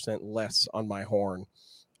 40% less on my horn.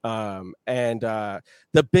 The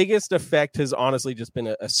biggest effect has honestly just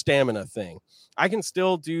been a stamina thing. I can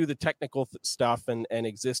still do the technical stuff and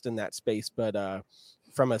exist in that space, but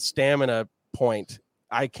from a stamina point,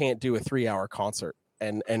 I can't do a 3-hour concert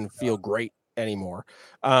and feel great anymore.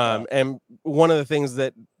 And one of the things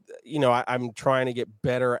that I'm trying to get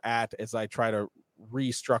better at as I try to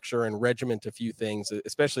restructure and regiment a few things,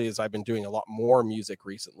 especially as I've been doing a lot more music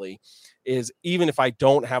recently, is even if I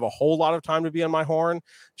don't have a whole lot of time to be on my horn,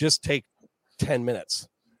 just take 10 minutes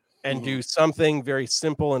and do something very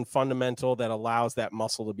simple and fundamental that allows that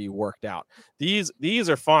muscle to be worked out. These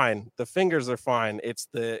are fine. The fingers are fine. It's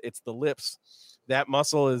the lips. That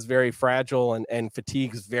muscle is very fragile and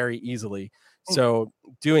fatigues very easily. So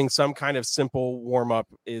doing some kind of simple warm up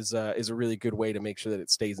is a really good way to make sure that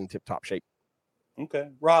it stays in tip top shape. Okay.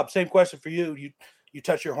 Rob, same question for you. You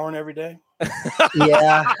touch your horn every day?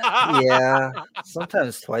 Yeah.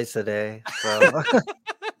 Sometimes twice a day. So.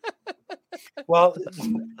 Well,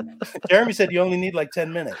 Jeremy said you only need like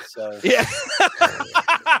 10 minutes. So yeah.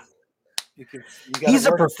 He's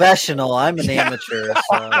a professional. I'm an amateur.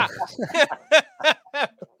 So.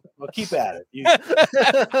 Well, keep at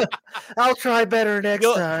it. I'll try better next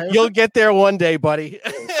time. You'll get there one day, buddy.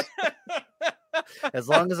 As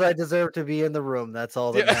long as I deserve to be in the room, that's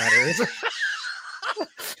all that matters.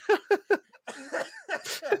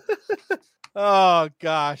 Oh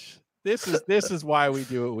gosh, this is why we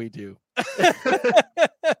do what we do.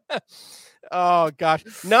 Oh gosh,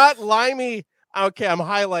 not Limey. Okay, I'm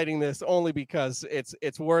highlighting this only because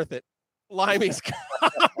it's worth it. Limey's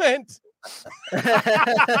comment.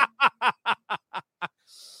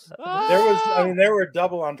 There were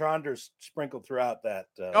double entendres sprinkled throughout that.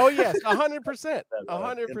 Oh yes, 100%,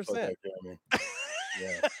 100%.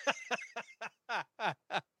 Yeah.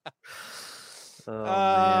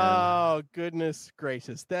 Oh goodness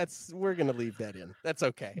gracious, we're gonna leave that in. That's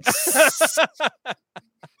okay.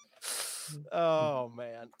 Oh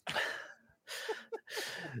man.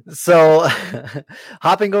 So,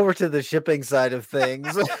 hopping over to the shipping side of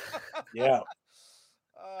things. Yeah.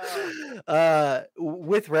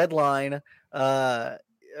 With Redline,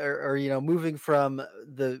 or moving from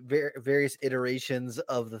the various iterations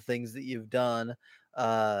of the things that you've done,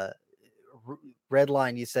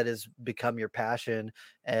 Redline, you said, has become your passion.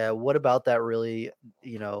 What about that really,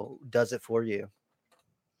 does it for you?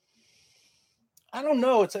 I don't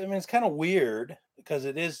know. It's kind of weird because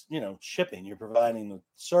it is, shipping. You're providing the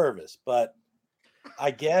service, but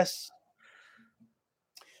I guess,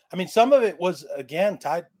 some of it was again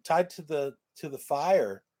tied to the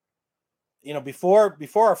fire. Before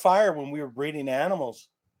our fire, when we were breeding animals,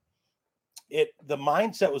 the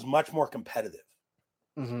mindset was much more competitive.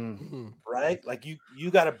 Mm-hmm. Right? Like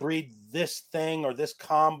you got to breed this thing or this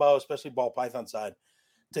combo, especially ball python side,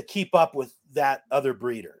 to keep up with that other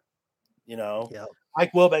breeder. Yep.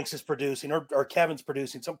 Mike Wilbanks is producing or Kevin's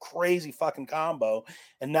producing some crazy fucking combo.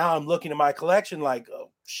 And now I'm looking at my collection like,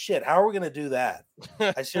 oh shit, how are we going to do that?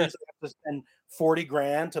 I seriously have to spend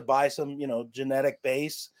 $40,000 to buy some, genetic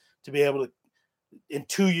base to be able to, in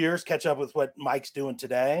 2 years, catch up with what Mike's doing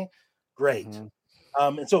today. Great.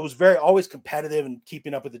 Mm-hmm. And so it was always competitive and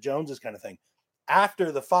keeping up with the Joneses kind of thing.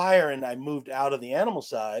 After the fire and I moved out of the animal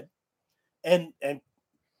side and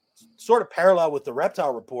sort of parallel with the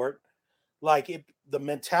reptile report, like the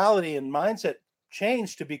mentality and mindset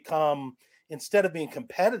changed to become, instead of being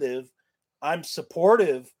competitive, I'm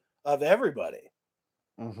supportive of everybody.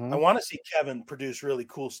 Mm-hmm. I want to see Kevin produce really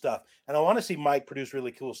cool stuff. And I want to see Mike produce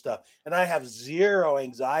really cool stuff. And I have zero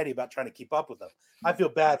anxiety about trying to keep up with them. I feel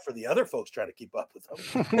bad for the other folks trying to keep up with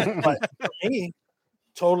them. But for me,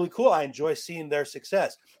 totally cool. I enjoy seeing their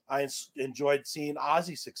success. I enjoyed seeing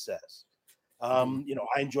Ozzy's success. I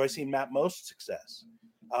enjoy seeing Matt Most success.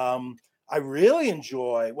 I really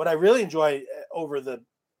enjoy over the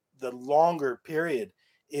longer period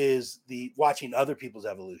is the watching other people's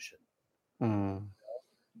evolution.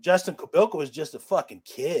 Justin Kobilko was just a fucking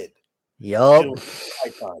kid. Yup. Doing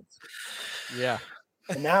pythons. Yeah.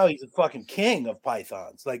 And now he's a fucking king of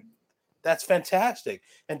pythons. Like, that's fantastic.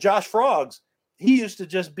 And Josh Frogs, he used to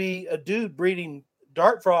just be a dude breeding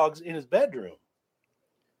dart frogs in his bedroom.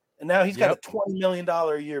 And now he's got a $20 million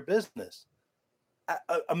a year business.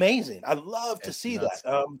 Amazing. I love to see nuts.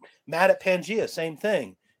 that. Matt at Pangea, same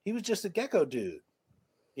thing. He was just a gecko dude,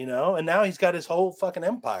 you know, and now he's got his whole fucking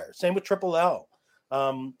empire. Same with Triple L.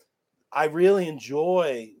 I really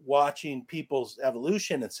enjoy watching people's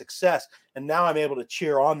evolution and success. And now I'm able to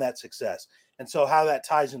cheer on that success. And so how that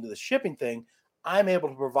ties into the shipping thing, I'm able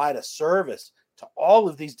to provide a service to all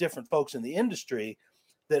of these different folks in the industry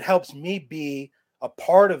that helps me be a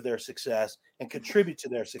part of their success and contribute to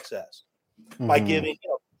their success by giving, you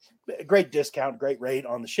know, a great discount, great rate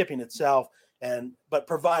on the shipping itself, but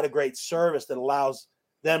provide a great service that allows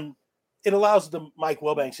them, it allows the Mike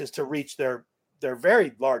Wilbankses to reach their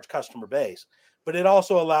very large customer base, but it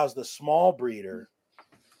also allows the small breeder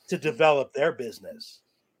to develop their business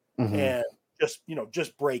and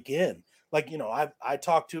just break in. Like, you know, I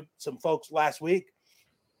talked to some folks last week,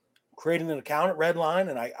 creating an account at Redline,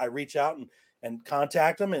 and I reach out and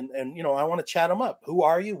contact them and you know, I want to chat them up. Who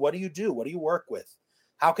are you? What do you do? What do you work with?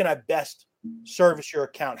 How can I best service your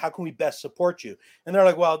account? How can we best support you? And they're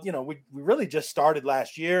like, well, you know, we really just started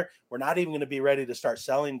last year. We're not even going to be ready to start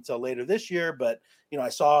selling until later this year. But, you know, I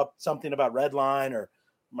saw something about Redline or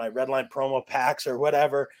my Redline promo packs or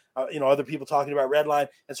whatever, you know, other people talking about Redline.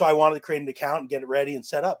 And so I wanted to create an account and get it ready and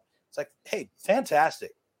set up. It's like, hey,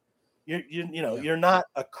 fantastic. You're not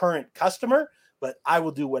a current customer, but I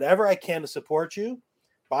will do whatever I can to support you.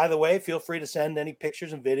 By the way, feel free to send any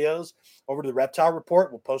pictures and videos over to the Reptile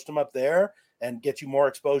Report. We'll post them up there and get you more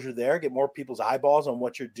exposure there, get more people's eyeballs on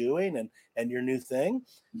what you're doing and your new thing.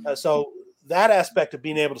 So that aspect of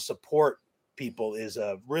being able to support people is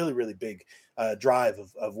a really, really big drive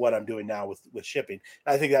of what I'm doing now with shipping.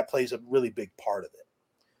 And I think that plays a really big part of it.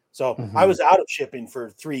 So I was out of shipping for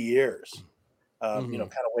 3 years, you know, kind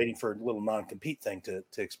of waiting for a little non-compete thing to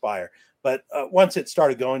expire. But once it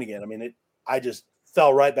started going again, I mean, I just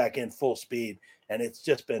fell right back in full speed, and it's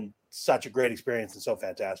just been such a great experience and so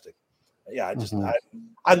fantastic. Yeah,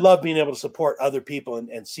 I love being able to support other people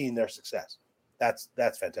and seeing their success. That's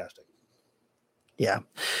fantastic. Yeah,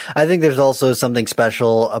 I think there's also something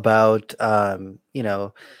special about you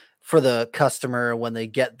know, for the customer when they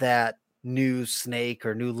get that new snake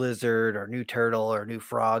or new lizard or new turtle or new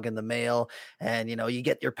frog in the mail, and you know, you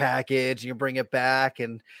get your package and you bring it back,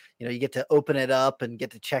 and you know, you get to open it up and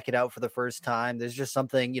get to check it out for the first time. There's just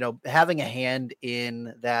something, you know, having a hand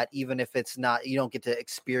in that, even if it's not, you don't get to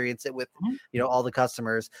experience it with, you know, all the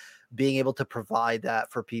customers, being able to provide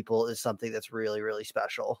that for people is something that's really, really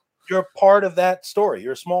special. You're a part of that story.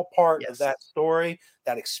 You're a small part of that story,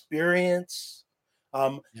 that experience.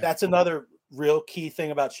 That's another real key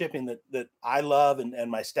thing about shipping that I love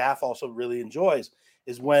and my staff also really enjoys,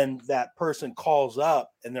 is when that person calls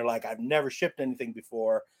up and they're like, I've never shipped anything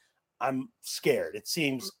before. I'm scared. It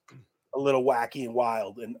seems a little wacky and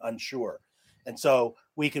wild and unsure. And so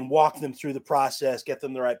we can walk them through the process, get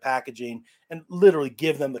them the right packaging, and literally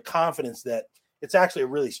give them the confidence that it's actually a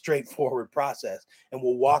really straightforward process. And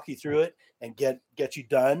we'll walk you through it and get you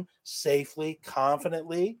done safely,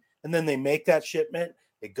 confidently. And then they make that shipment.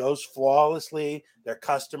 It goes flawlessly. Their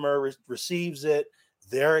customer receives it.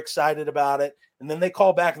 They're excited about it. And then they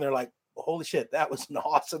call back and they're like, holy shit, that was an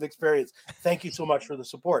awesome experience. Thank you so much for the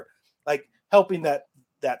support. Like, helping that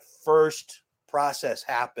first process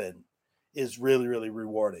happen is really, really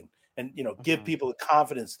rewarding. And, you know, give people the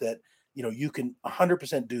confidence that, you know, you can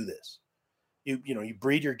 100% do this. You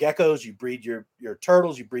breed your geckos, you breed your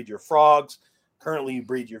turtles, you breed your frogs. Currently, you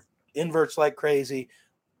breed your inverts like crazy.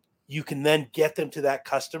 You can then get them to that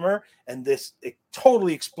customer, and it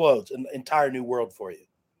totally explodes an entire new world for you.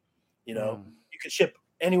 You know, you can ship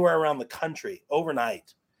anywhere around the country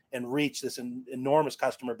overnight and reach this enormous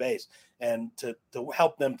customer base, and to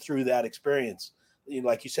help them through that experience. You know,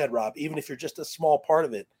 like you said, Rob, even if you're just a small part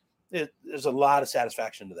of it, there's a lot of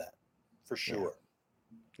satisfaction to that, for sure.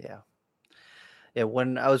 Yeah.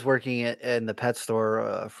 When I was working in the pet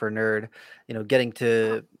store for Nerd, you know, getting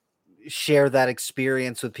to share that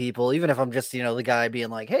experience with people, even if I'm just, you know, the guy being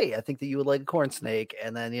like, hey, I think that you would like a corn snake,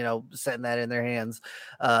 and then, you know, setting that in their hands,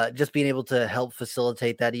 just being able to help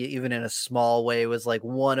facilitate that even in a small way was like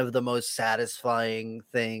one of the most satisfying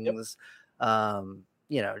things.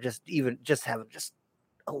 You know, just having just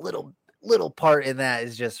a little part in that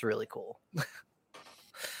is just really cool.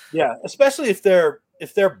 Yeah, especially if they're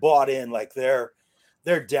bought in, like they're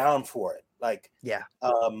down for it. Like,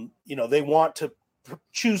 you know, they want to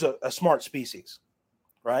choose a smart species.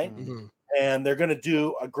 right? Mm-hmm. And they're going to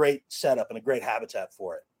do a great setup and a great habitat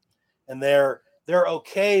for it. And they're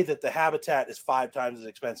okay that the habitat is 5 times as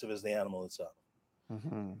expensive as the animal itself.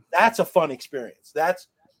 Mm-hmm. That's a fun experience. That's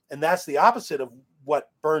the opposite of what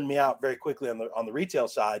burned me out very quickly on the retail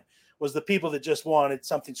side, was the people that just wanted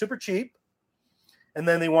something super cheap, and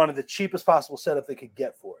then they wanted the cheapest possible setup they could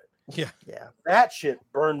get for it. Yeah. That shit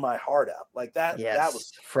burned my heart out. Like that. Yes. That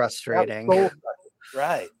was frustrating. That was so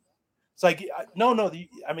right. It's like, no.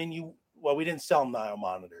 I mean, we didn't sell Nile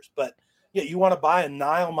monitors, but yeah, you want to buy a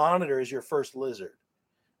Nile monitor as your first lizard,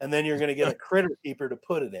 and then you're going to get a critter keeper to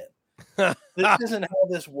put it in. This isn't how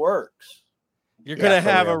this works. You're going to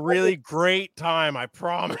have a really great time, I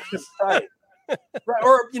promise. Right.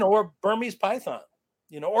 Right. Or Burmese python,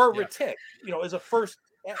 or retic, as a first.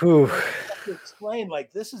 To explain,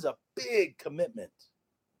 like, this is a big commitment.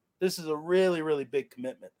 This is a really, really big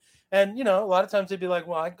commitment. And, a lot of times they'd be like,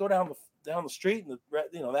 well, I go down the street and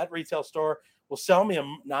that retail store will sell me a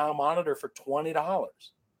Nile monitor for $20.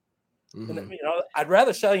 Mm-hmm. And, I'd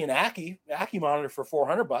rather sell you an Ackie monitor for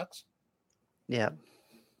 $400. Yeah.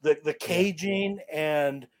 The caging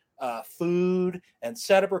and food and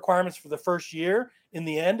setup requirements for the first year in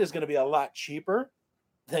the end is going to be a lot cheaper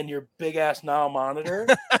than your big ass Nile monitor.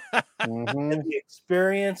 Mm-hmm. And the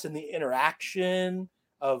experience and the interaction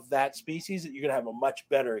of that species, that you're going to have a much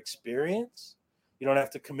better experience. You don't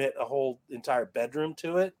have to commit a whole entire bedroom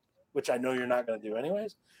to it, which I know you're not going to do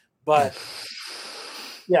anyways. But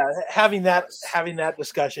yeah, having that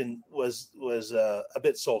discussion was a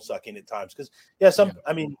bit soul sucking at times, because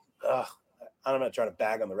I mean, I'm not trying to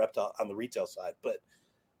bag on the retail side, but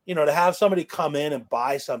to have somebody come in and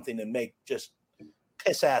buy something and make just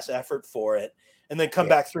piss ass effort for it, and then come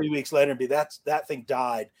back 3 weeks later and be that thing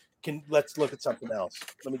died. Let's look at something else.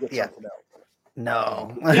 Let me get something else.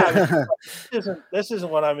 No. This isn't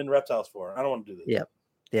what I'm in reptiles for. I don't want to do this.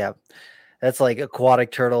 Yeah. That's like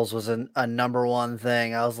aquatic turtles was a number one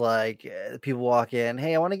thing. I was like, people walk in,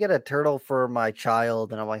 hey, I want to get a turtle for my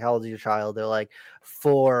child. And I'm like, how old is your child? They're like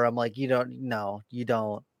 4. I'm like, you don't. No, you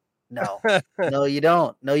don't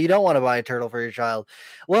want to buy a turtle for your child.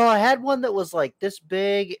 Well, I had one that was like this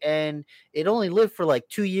big and it only lived for like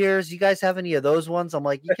 2 years. You guys have any of those ones? I'm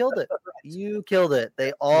like, you killed it. You killed it.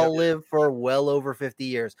 They all live for well over 50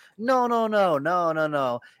 years.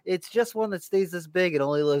 No. It's just one that stays this big. It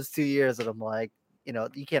only lives 2 years. And I'm like,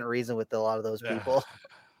 you can't reason with a lot of those people.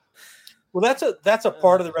 Well, that's a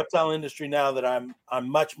part of the reptile industry now that I'm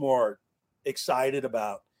much more excited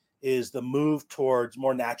about, is the move towards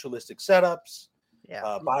more naturalistic setups,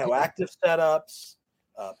 bioactive setups,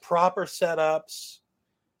 proper setups,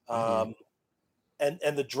 and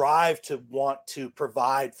the drive to want to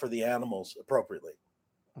provide for the animals appropriately.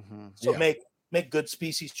 Mm-hmm. So make good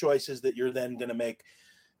species choices that you're then going to make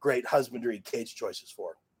great husbandry cage choices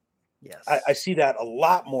for. Yes, I see that a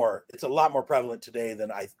lot more. It's a lot more prevalent today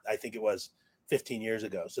than I think it was 15 years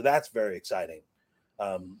ago. So that's very exciting.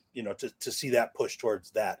 To see that push towards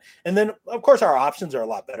that. And then, of course, our options are a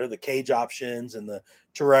lot better. The cage options and the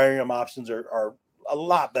terrarium options are a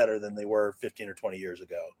lot better than they were 15 or 20 years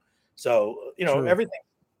ago. So, everything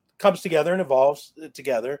comes together and evolves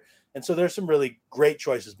together. And so there's some really great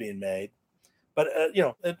choices being made. But,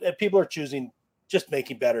 people are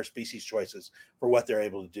making better species choices for what they're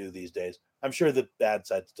able to do these days. I'm sure the bad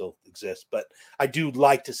side still exists, but I do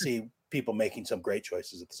like to see people making some great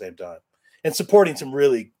choices at the same time. And supporting some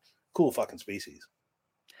really cool fucking species.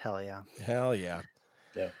 Hell yeah. Yeah.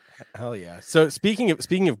 Hell yeah. So speaking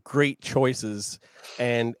of great choices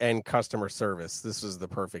and customer service, this is the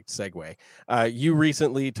perfect segue. You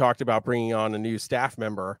recently talked about bringing on a new staff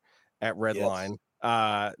member at Redline.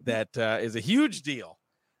 Yes. That is a huge deal.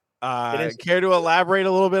 Care to elaborate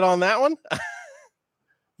a little bit on that one?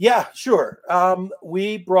 Yeah, sure.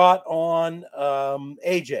 We brought on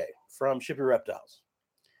AJ from Ship Your Reptiles.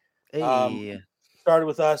 Hey. Started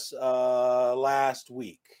with us last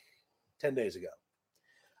week, 10 days ago.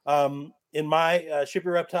 In my Ship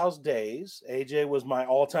Your Reptiles days, AJ was my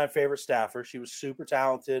all-time favorite staffer. She was super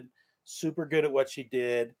talented, super good at what she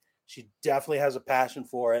did. She definitely has a passion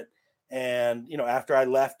for it. And, after I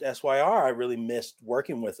left SYR, I really missed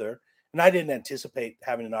working with her. And I didn't anticipate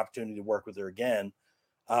having an opportunity to work with her again.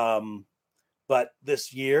 But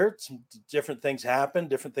this year, some different things happened,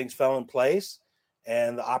 different things fell in place.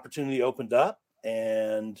 And the opportunity opened up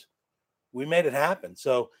and we made it happen.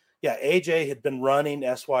 So AJ had been running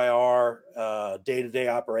SYR day-to-day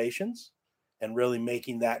operations and really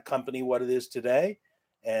making that company what it is today.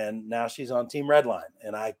 And now she's on Team Redline.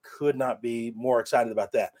 And I could not be more excited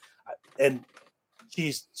about that. And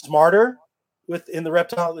she's smarter in the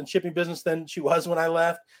reptile and shipping business than she was when I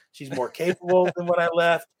left. She's more capable than when I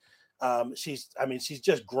left. She's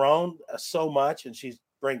just grown so much, and she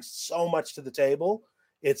brings so much to the table.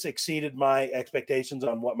 It's exceeded my expectations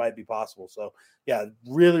on what might be possible. So yeah,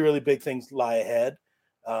 really, really big things lie ahead.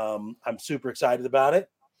 I'm super excited about it.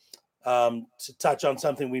 To touch on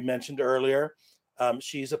something we mentioned earlier,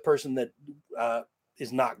 she's a person that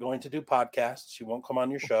is not going to do podcasts. She won't come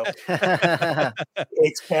on your show.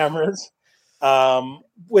 Hates cameras,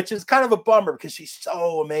 which is kind of a bummer because she's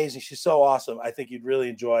so amazing. She's so awesome. I think you'd really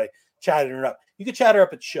enjoy chatting her up. You could chat her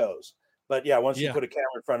up at shows. But yeah, once you put a camera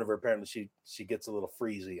in front of her, apparently she gets a little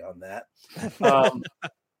freezy on that.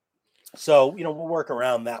 So we'll work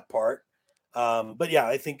around that part. But yeah,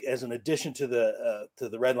 I think as an addition to the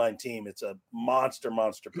Redline team, it's a monster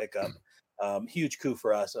pickup. Huge coup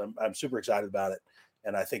for us. I'm super excited about it,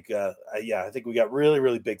 and I think I think we got really,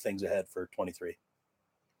 really big things ahead for 23.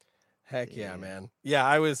 Heck yeah, man. Yeah,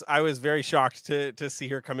 I was very shocked to see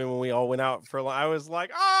her come in when we all went out for. I was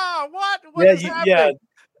like, what is happening? Yeah.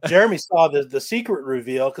 Jeremy saw the secret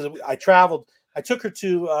reveal because I traveled. I took her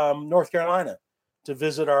to North Carolina to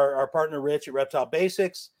visit our partner Rich at Reptile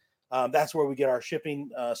Basics. That's where we get our shipping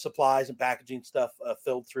supplies and packaging stuff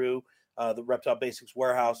filled through the Reptile Basics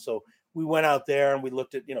warehouse. So we went out there and we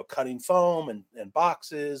looked at cutting foam and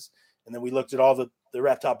boxes, and then we looked at all the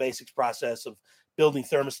Reptile Basics process of building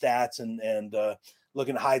thermostats and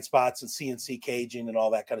looking at hide spots and CNC caging and all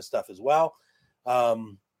that kind of stuff as well.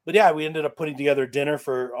 But yeah, we ended up putting together dinner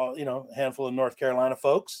for a handful of North Carolina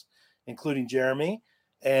folks, including Jeremy.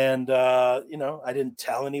 And I didn't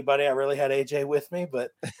tell anybody. I really had AJ with me, but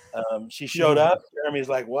she showed up. Jeremy's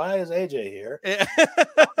like, "Why is AJ here?"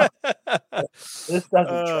 This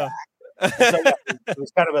doesn't track. So, yeah, it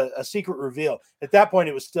was kind of a secret reveal. At that point,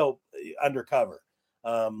 it was still undercover.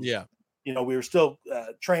 We were still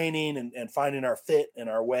training and finding our fit and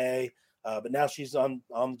our way. But now she's on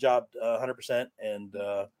the job 100% and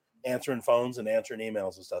answering phones and answering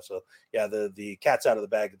emails and stuff. So yeah, the cat's out of the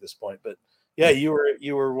bag at this point. But yeah, you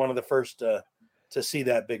were one of the first to see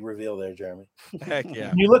that big reveal there, Jeremy. Heck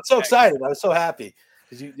yeah! You looked so excited. I was so happy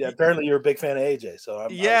because apparently you're a big fan of AJ. So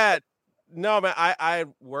no, man, I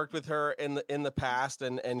worked with her in the past,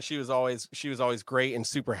 and she was always great and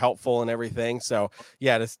super helpful and everything. So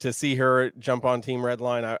yeah, to see her jump on Team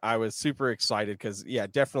Redline, I was super excited because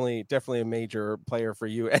definitely a major player for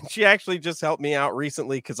you. And she actually just helped me out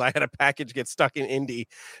recently because I had a package get stuck in Indy.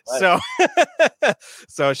 Right.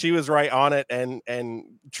 So she was right on it and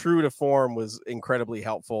true to form, was incredibly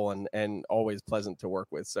helpful and always pleasant to work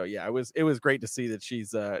with. So yeah, it was great to see that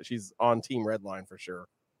she's on Team Redline for sure.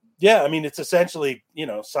 Yeah, I mean, it's essentially,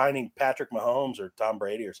 signing Patrick Mahomes or Tom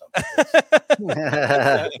Brady or something.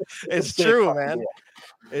 It's true, man. Deal.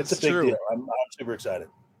 It's a big true. Deal. I'm super excited.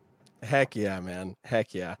 Heck yeah, man.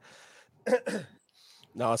 Heck yeah.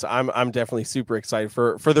 No, so I'm definitely super excited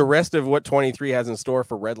for the rest of what 23 has in store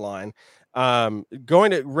for Redline.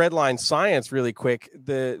 Going to Redline Science really quick.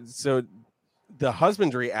 The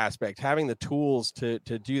husbandry aspect, having the tools to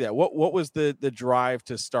do that. What was the drive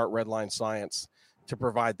to start Redline Science to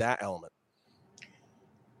provide that element?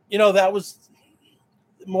 That was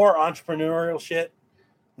more entrepreneurial shit.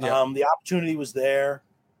 Yeah. The opportunity was there.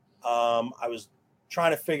 I was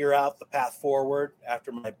trying to figure out the path forward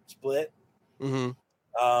after my split. Mm-hmm.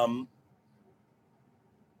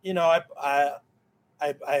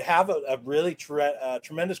 I have a really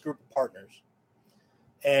tremendous group of partners,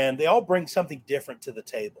 and they all bring something different to the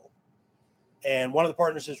table. And one of the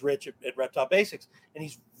partners is Rich at Reptile Basics, and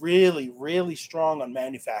he's really, really strong on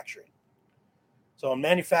manufacturing. So on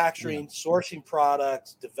manufacturing, sourcing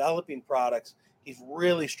products, developing products, he's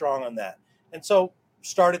really strong on that. And so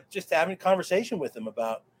started just having a conversation with him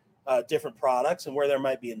about different products and where there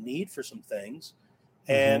might be a need for some things.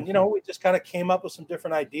 And, we just kind of came up with some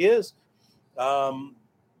different ideas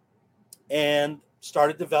and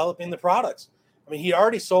started developing the products. I mean, he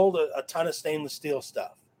already sold a ton of stainless steel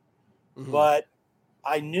stuff. Mm-hmm. But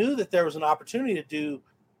I knew that there was an opportunity to do,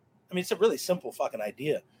 it's a really simple fucking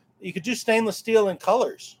idea. You could do stainless steel in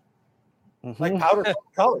colors, like powder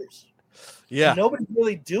colors. Yeah. And nobody's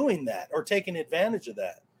really doing that or taking advantage of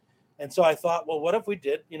that. And so I thought, well, what if we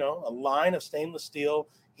did, a line of stainless steel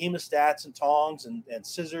hemostats and tongs and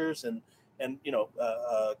scissors and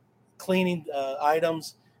cleaning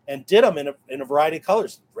items, and did them in a variety of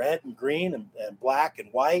colors, red and green and black and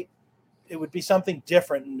white. It would be something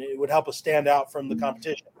different, and it would help us stand out from the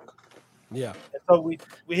competition. Yeah. And so we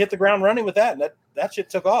hit the ground running with that, and that shit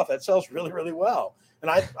took off. That sells really, really well. And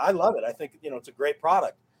I love it. I think, it's a great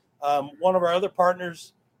product. One of our other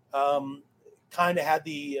partners kind of had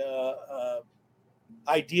the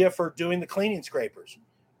idea for doing the cleaning scrapers,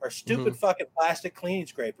 our stupid fucking plastic cleaning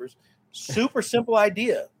scrapers. Super simple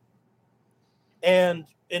idea. And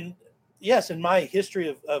yes, in my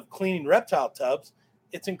history of cleaning reptile tubs,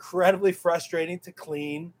 it's incredibly frustrating to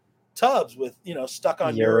clean tubs with, stuck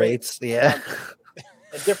on urates, and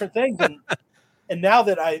different things. And now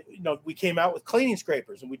that we came out with cleaning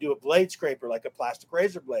scrapers, and we do a blade scraper like a plastic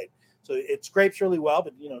razor blade. So it scrapes really well,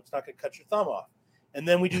 but it's not going to cut your thumb off. And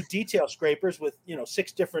then we do detail scrapers with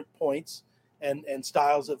 6 different points and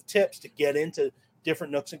styles of tips to get into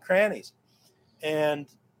different nooks and crannies. And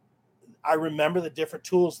I remember the different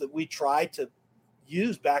tools that we tried to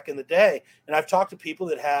use back in the day. And I've talked to people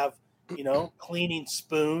that have, cleaning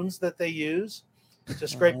spoons that they use to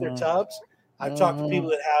scrape their tubs. I've talked to people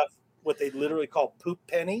that have what they literally call poop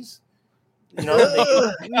pennies.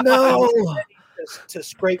 To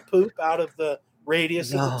scrape poop out of the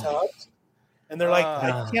radius of the tubs. And they're like,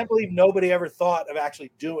 I can't believe nobody ever thought of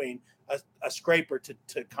actually doing a scraper to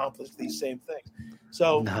accomplish these same things.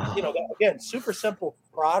 So, again, super simple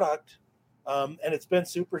product. And it's been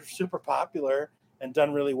super, super popular and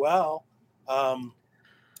done really well.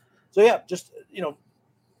 So yeah, just,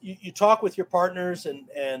 you talk with your partners,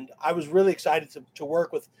 and I was really excited to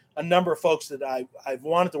work with a number of folks that I've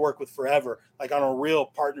wanted to work with forever, like on a real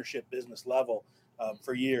partnership business level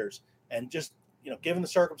for years. And just, given the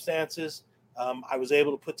circumstances, I was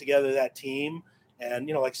able to put together that team. And,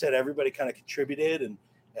 like I said, everybody kind of contributed and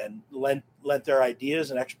lent their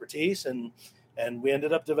ideas and expertise. And we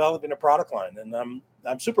ended up developing a product line. And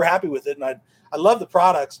I'm super happy with it. And I love the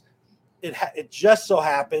products. It just so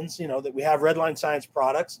happens, that we have Redline Science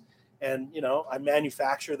products, and, I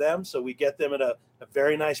manufacture them. So we get them at a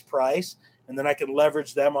very nice price. And then I can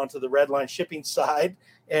leverage them onto the Redline shipping side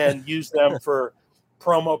and use them for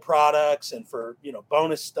promo products and for,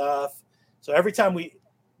 bonus stuff. So every time we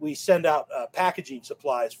send out packaging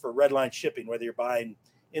supplies for Redline shipping, whether you're buying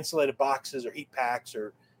insulated boxes or heat packs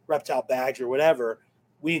or reptile bags or whatever,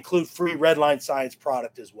 we include free Redline Science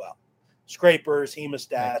product as well. Scrapers,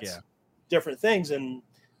 hemostats, different things. And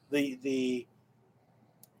the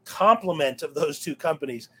complement of those two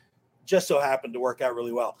companies just so happened to work out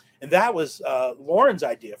really well. And that was Lauren's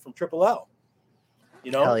idea from Triple L.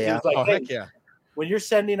 Hell yeah. He was like, hey, when you're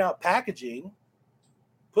sending out packaging,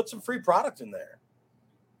 put some free product in there.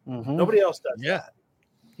 Mm-hmm. Nobody else does that.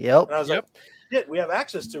 Yep. And I was like, shit, we have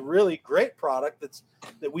access to really great product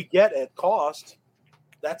that we get at cost.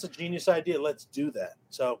 That's a genius idea. Let's do that.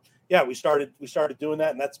 So yeah, we started doing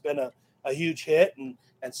that, and that's been a huge hit,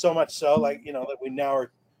 and so much so, like, that we now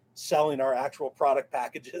are selling our actual product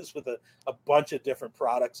packages with a bunch of different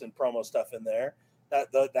products and promo stuff in there.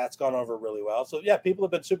 That's gone over really well. So yeah, people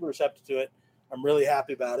have been super receptive to it. I'm really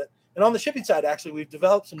happy about it. And on the shipping side, actually, we've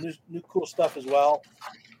developed some new cool stuff as well.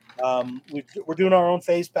 We're doing our own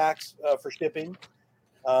phase packs for shipping.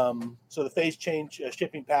 So the phase change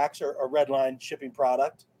shipping packs are a Redline shipping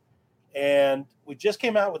product. And we just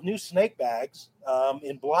came out with new snake bags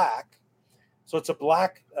in black. So it's a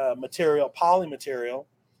black material, poly material.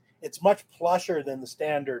 It's much plusher than the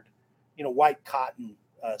standard, white cotton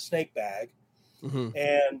snake bag. Mm-hmm.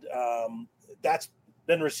 And that's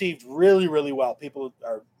been received really, really well. People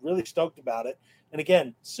are really stoked about it. And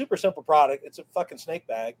again, super simple product. It's a fucking snake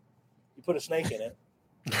bag. You put a snake in it.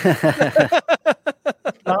 It's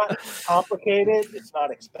not complicated. It's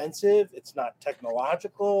not expensive. It's not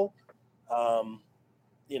technological.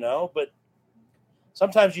 But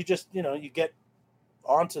sometimes you just, you get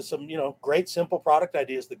onto some, great simple product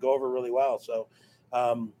ideas that go over really well. So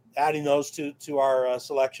adding those to our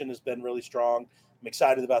selection has been really strong. I'm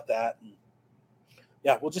excited about that. And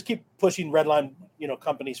yeah, we'll just keep pushing Redline,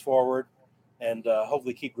 companies forward, and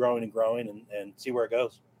hopefully keep growing and see where it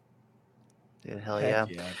goes. Dude, hell yeah.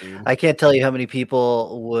 Dude. I can't tell you how many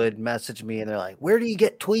people would message me and they're like, where do you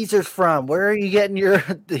get tweezers from? Where are you getting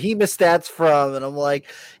the hemostats from? And I'm like,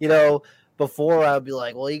 before I'd be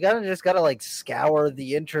like, well, you just gotta like scour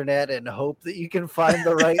the internet and hope that you can find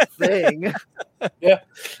the right thing. Yeah.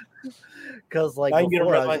 Because like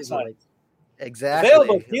before I was like, exactly.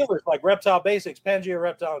 Available dealers like Reptile Basics, Pangea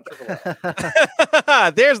Reptile, and Triple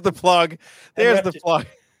L. There's the plug. There's the plug.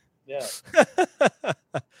 Yeah.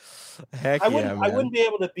 Heck I wouldn't be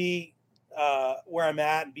able to be where I'm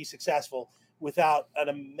at and be successful without an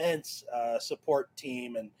immense support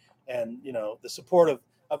team and the support of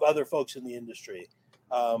other folks in the industry.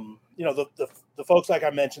 The folks like I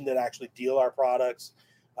mentioned that actually deal our products,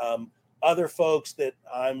 other folks that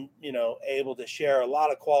I'm able to share a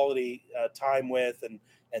lot of quality time with and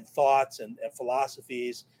thoughts and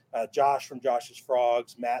philosophies. Josh from Josh's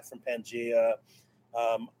Frogs, Matt from Pangea.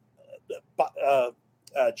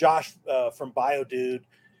 Josh from BioDude,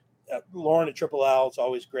 Lauren at Triple L. It's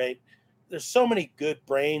always great. There's so many good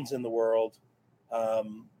brains in the world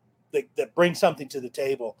that bring something to the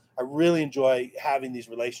table. I really enjoy having these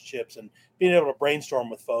relationships and being able to brainstorm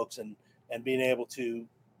with folks and being able to,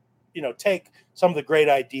 take some of the great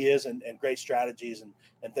ideas and great strategies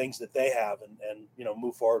and things that they have and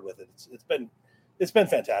move forward with it. It's been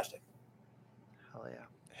fantastic. Hell yeah.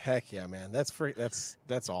 Heck yeah, man.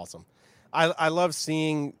 That's awesome. I love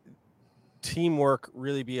seeing teamwork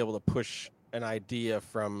really be able to push an idea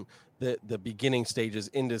from the beginning stages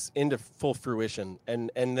into full fruition and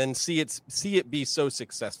then see it be so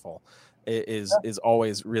successful is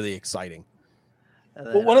always really exciting.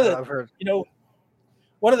 Well, one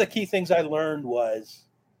of the key things I learned was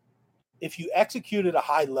if you execute at a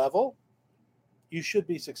high level, you should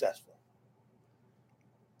be successful.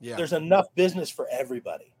 Yeah. There's enough business for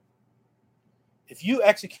everybody. If you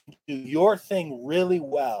execute your thing really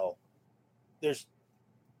well, there's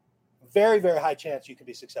very, very high chance you can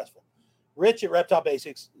be successful. Rich at Reptile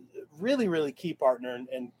Basics, really, really key partner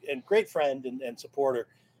and great friend and supporter.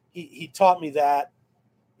 He taught me that,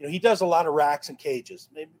 he does a lot of racks and cages,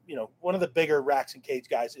 maybe, one of the bigger racks and cage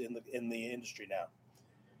guys in the industry now.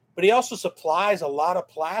 But he also supplies a lot of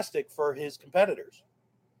plastic for his competitors.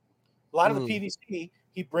 A lot of the PVC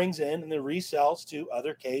he brings in and then resells to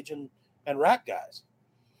other cage and rack guys.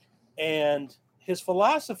 And his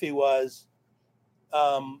philosophy was,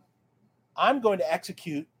 I'm going to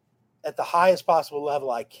execute at the highest possible level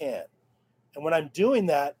I can. And when I'm doing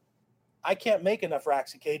that, I can't make enough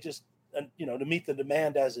racks and cages to meet the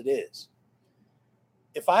demand as it is.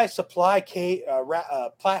 If I supply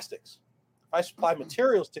plastics, if I supply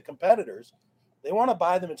materials to competitors, they want to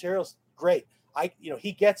buy the materials. Great.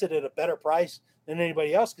 He gets it at a better price than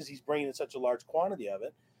anybody else because he's bringing in such a large quantity of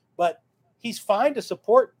it. But he's fine to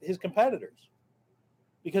support his competitors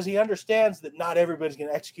because he understands that not everybody's going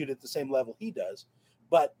to execute at the same level he does.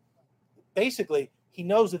 But basically, he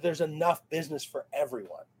knows that there's enough business for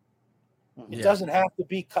everyone. It doesn't have to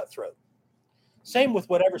be cutthroat. Same with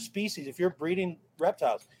whatever species. If you're breeding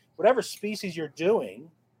reptiles, whatever species you're doing,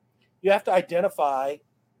 you have to identify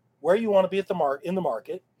where you want to be in the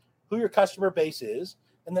market, who your customer base is,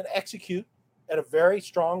 and then execute at a very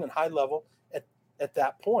strong and high level at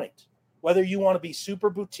that point. Whether you want to be super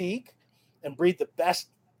boutique and breed the best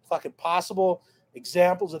fucking possible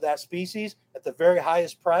examples of that species at the very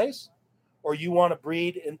highest price, or you want to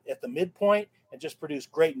breed at the midpoint and just produce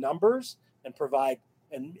great numbers and provide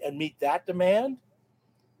and meet that demand.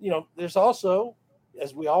 There's also,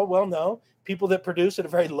 as we all well know, people that produce at a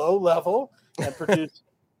very low level and produce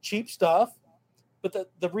cheap stuff.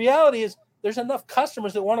 But the reality is there's enough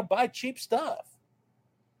customers that want to buy cheap stuff.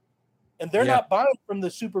 And they're not buying from the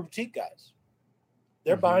super boutique guys.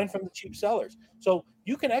 They're buying from the cheap sellers. So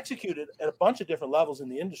you can execute it at a bunch of different levels in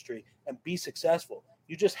the industry and be successful.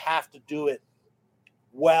 You just have to do it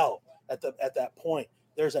well at that point.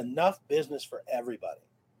 There's enough business for everybody.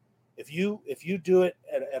 If you do it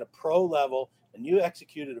at a pro level and you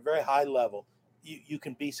execute at a very high level, you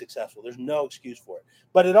can be successful. There's no excuse for it.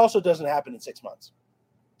 But it also doesn't happen in 6 months.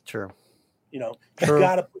 True. You've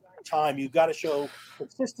got to put time. You've got to show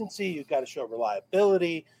consistency. You've got to show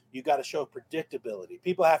reliability. You've got to show predictability.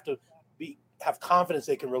 People have to have confidence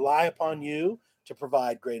they can rely upon you to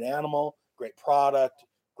provide great animal, great product,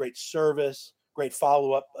 great service, great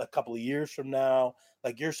follow-up a couple of years from now.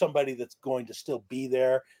 Like you're somebody that's going to still be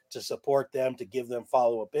there to support them, to give them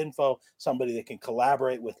follow-up info, somebody that can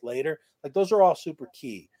collaborate with later. Like those are all super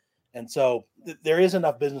key. And so there is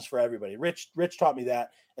enough business for everybody. Rich taught me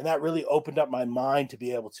that. And that really opened up my mind to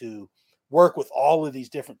be able to work with all of these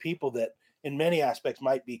different people that in many aspects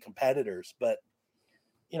might be competitors, but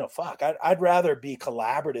I'd rather be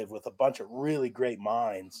collaborative with a bunch of really great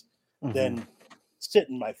minds than sit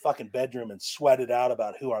in my fucking bedroom and sweat it out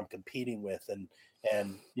about who I'm competing with and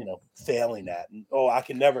failing at. And I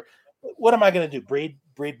can never. What am I going to do?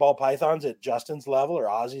 Breed ball pythons at Justin's level or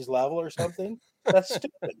Ozzy's level or something? That's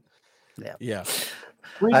stupid. Yeah.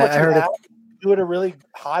 Breed what you have, do it at a really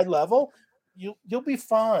high level. You'll be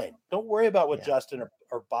fine. Don't worry about what Justin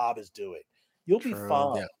or Bob is doing. You'll be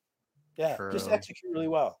fine. Yeah. Just execute really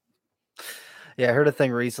well. Yeah, I heard a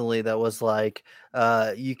thing recently that was like,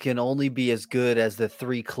 you can only be as good as the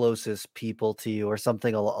 3 closest people to you, or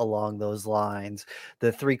something along those lines.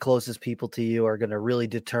 The 3 closest people to you are going to really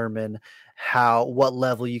determine what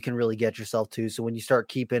level you can really get yourself to. So when you start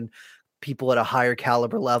keeping people at a higher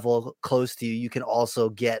caliber level close to you, you can also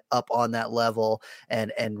get up on that level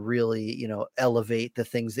and really, elevate the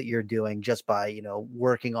things that you're doing just by,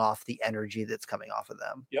 working off the energy that's coming off of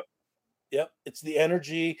them. Yep. It's the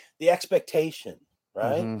energy, the expectation.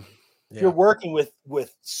 right? Mm-hmm. If you're working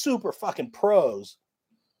with super fucking pros,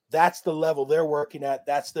 that's the level they're working at.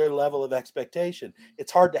 That's their level of expectation.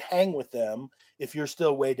 It's hard to hang with them if you're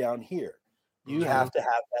still way down here. You have to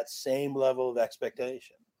have that same level of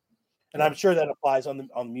expectation. And I'm sure that applies on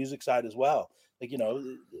the music side as well. Like,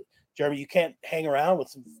 Jeremy, you can't hang around with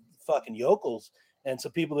some fucking yokels and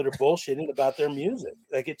some people that are bullshitting about their music.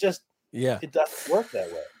 Like, it doesn't work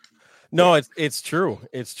that way. No, it's true.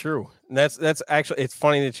 It's true. And that's actually, it's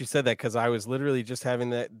funny that you said that, because I was literally just having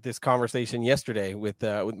this conversation yesterday with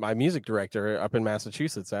my music director up in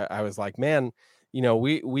Massachusetts. I was like, man,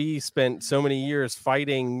 we spent so many years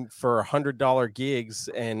fighting for $100 gigs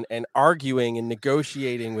and arguing and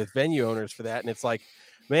negotiating with venue owners for that. And it's like,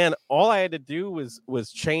 man, all I had to do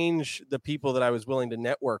was change the people that I was willing to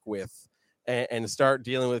network with and start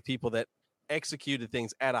dealing with people that executed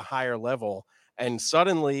things at a higher level. And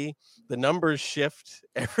suddenly the numbers shift.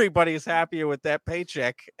 Everybody's happier with that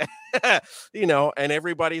paycheck, and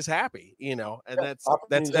everybody's happy, and that's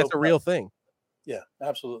a real thing. Yeah,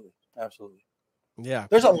 absolutely. Absolutely. Yeah.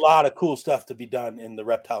 There's a lot of cool stuff to be done in the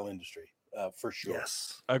reptile industry, for sure.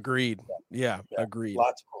 Yes. Agreed. Yeah. Agreed.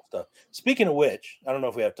 Lots of cool stuff. Speaking of which, I don't know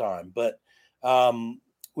if we have time, but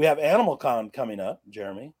we have Animal Con coming up,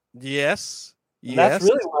 Jeremy. Yes. And that's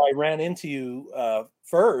really where I ran into you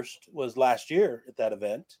first, was last year at that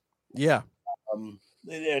event. Yeah.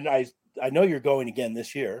 And I know you're going again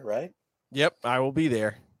this year, right? Yep, I will be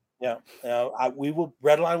there. Yeah.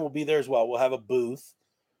 Redline will be there as well. We'll have a booth.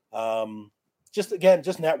 Just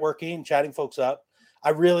networking, chatting folks up. I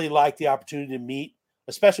really like the opportunity to meet,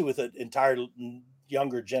 especially with an entire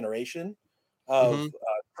younger generation of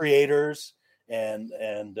creators and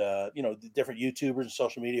the different YouTubers and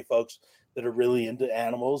social media folks that are really into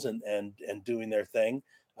animals and doing their thing.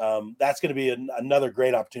 That's going to be another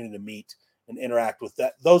great opportunity to meet and interact with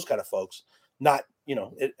those kind of folks. Not,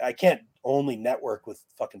 I can't only network with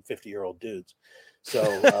fucking 50-year-old dudes.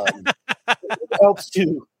 So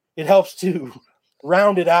it helps to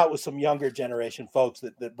round it out with some younger generation folks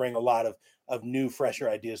that bring a lot of new, fresher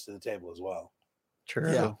ideas to the table as well.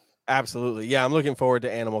 True. Yeah. Absolutely. Yeah, I'm looking forward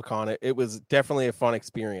to Animal Con. It was definitely a fun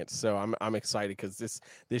experience. So I'm excited because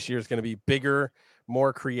this year is going to be bigger,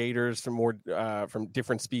 more creators from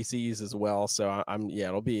different species as well. So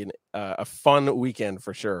it'll be a fun weekend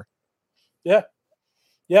for sure. Yeah.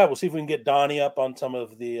 Yeah, we'll see if we can get Donnie up on some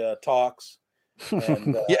of the talks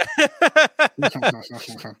and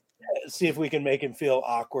see if we can make him feel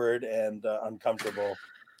awkward and uncomfortable.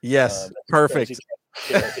 Yes, perfect.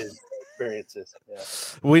 Experiences. Yeah.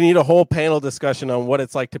 We need a whole panel discussion on what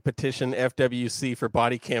it's like to petition FWC for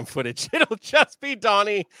body cam footage. It'll just be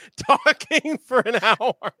Donnie talking for an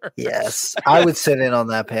hour. Yes, I would sit in on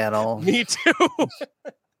that panel. Me too.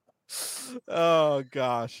 Oh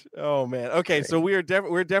gosh. Oh man. Okay, so we're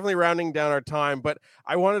definitely rounding down our time, but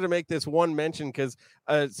I wanted to make this one mention because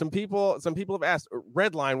some people have asked,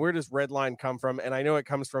 Redline, where does Redline come from? And I know it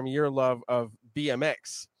comes from your love of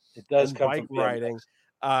BMX. It does come bike from riding.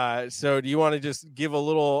 So do you want to just give a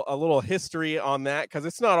little history on that? Because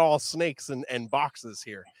it's not all snakes and boxes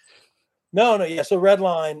here. No. Yeah. So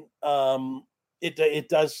Redline, it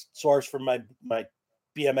does source from my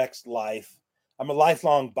BMX life. I'm a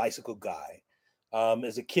lifelong bicycle guy.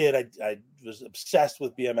 As a kid, I was obsessed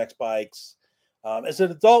with BMX bikes. As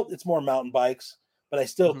an adult, it's more mountain bikes, but I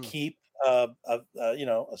still keep a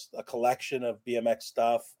collection of BMX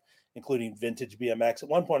stuff, including vintage BMX. At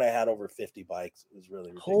one point, I had over 50 bikes. It was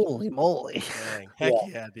really ridiculous. Holy moly! Dang. Heck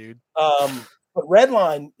yeah, dude. But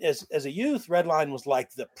Redline, as a youth, Redline was like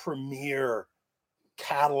the premier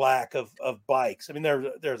Cadillac of bikes. I mean,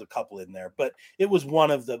 there's a couple in there, but it was one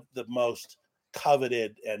of the most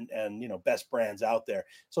coveted and best brands out there.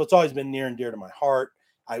 So it's always been near and dear to my heart.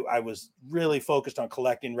 I was really focused on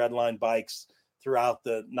collecting Redline bikes throughout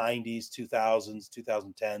the 90s, 2000s,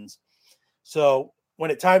 2010s. So when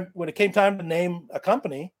it came time to name a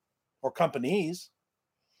company or companies,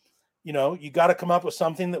 you got to come up with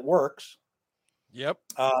something that works. Yep.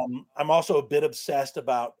 I'm also a bit obsessed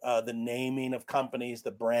about the naming of companies,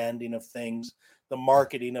 the branding of things, the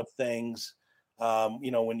marketing of things.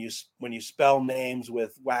 When you spell names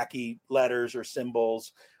with wacky letters or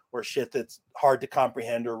symbols or shit that's hard to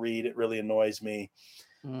comprehend or read, it really annoys me.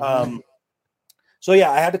 So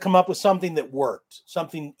yeah, I had to come up with something that worked,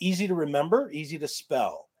 something easy to remember, easy to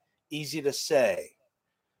spell, easy to say,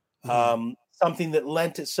 something that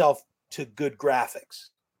lent itself to good graphics.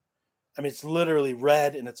 I mean, it's literally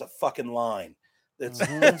red and it's a fucking line. It's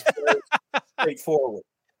very straightforward.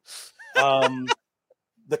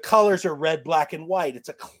 The colors are red, black, and white. It's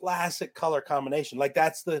a classic color combination. Like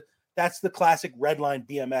that's the that's the classic Redline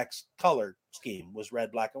BMX color scheme, was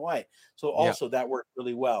red, black, and white. So also that worked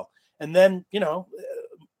really well. And then,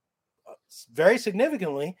 very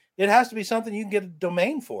significantly, it has to be something you can get a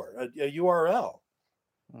domain for, a URL.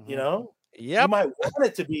 Yep. You might want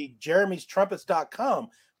it to be jeremystrumpets.com,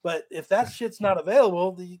 but if that shit's not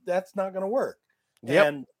available, that's not going to work.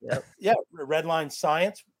 And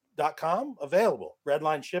redlinescience.com available,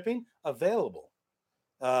 Redline shipping available.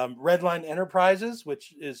 Redline Enterprises,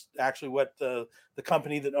 which is actually what the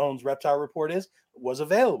company that owns Reptile Report was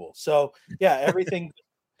available. So yeah, everything.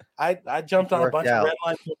 I jumped on a bunch of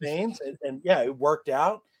Redline domains, and yeah, it worked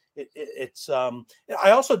out. It's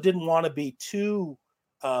I also didn't want to be too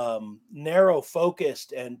narrow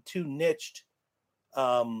focused and too niched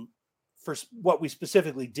for what we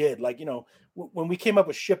specifically did. Like, when we came up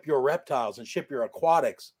with Ship Your Reptiles and Ship Your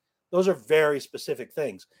Aquatics, those are very specific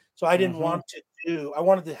things. So I didn't want to I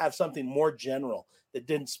wanted to have something more general that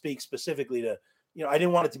didn't speak specifically to, I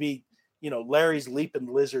didn't want it to be, Larry's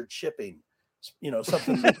Leaping Lizard Shipping,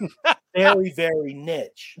 something very, very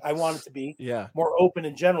niche. I want it to be more open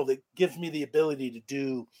in general that gives me the ability to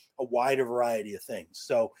do a wider variety of things.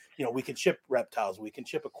 So, we can ship reptiles, we can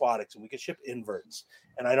ship aquatics, and we can ship inverts.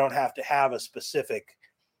 And I don't have to have a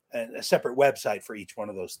separate website for each one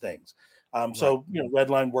of those things. So,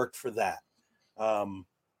 Redline worked for that.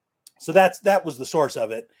 So that was the source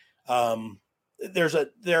of it.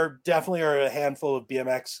 There definitely are a handful of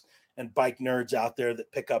BMX and bike nerds out there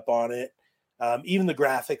that pick up on it. Even the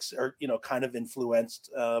graphics are, kind of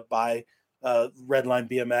influenced by Redline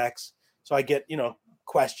BMX. So I get,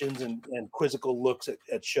 questions and quizzical looks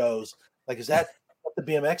at shows. Like, is that the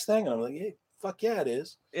BMX thing? And I'm like, hey, fuck yeah, it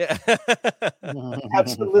is. Yeah.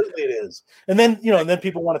 Absolutely it is. And then, and then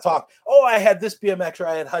people want to talk, oh, I had this BMX, or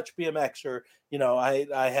I had Hutch BMX, or,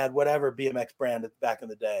 I had whatever BMX brand back in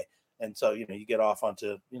the day. And so, you get off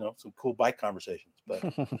onto, some cool bike conversations. But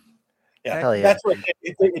yeah, that's what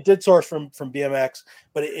it did source from BMX,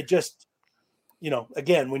 but it just,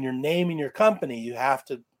 again, when you're naming your company, you have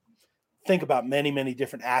to think about many, many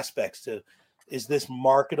different aspects to, is this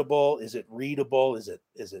marketable? Is it readable? Is it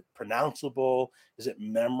pronounceable? Is it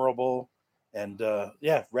memorable? And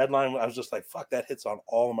Redline, I was just like, fuck, that hits on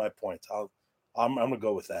all of my points. I'm gonna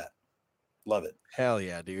go with that. Love it. Hell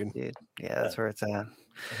yeah, dude. Yeah, that's where it's at.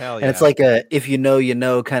 Hell yeah. And it's like a if you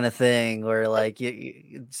know kind of thing, where like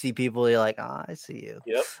you see people, you're like, I see you.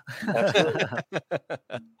 Yep. Absolutely.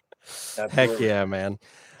 Heck yeah, man.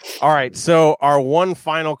 All right. So our one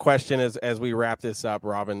final question is, as we wrap this up,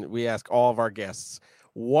 Robyn, we ask all of our guests,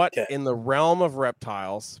 what in the realm of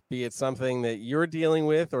reptiles, be it something that you're dealing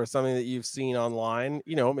with or something that you've seen online,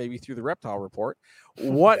 maybe through the Reptile Report,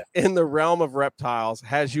 what in the realm of reptiles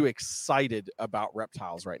has you excited about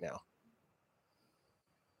reptiles right now?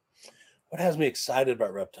 What has me excited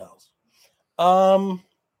about reptiles? I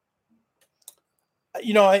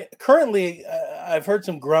currently I've heard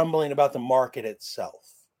some grumbling about the market itself,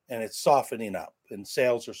 and it's softening up, and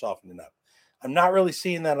sales are softening up. I'm not really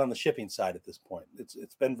seeing that on the shipping side at this point.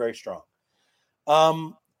 It's been very strong.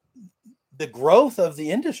 The growth of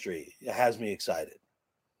the industry has me excited.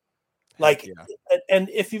 And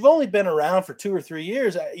if you've only been around for 2 or 3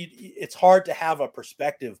 years, it's hard to have a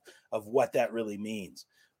perspective of what that really means.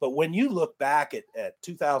 But when you look back at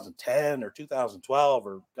 2010 or 2012,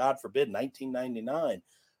 or God forbid, 1999,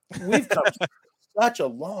 we've come such a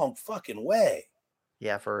long fucking way.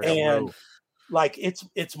 Yeah, for real. And like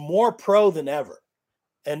it's more pro than ever.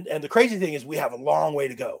 And the crazy thing is we have a long way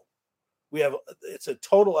to go. It's a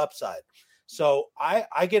total upside. So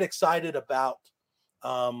I get excited about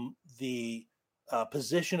the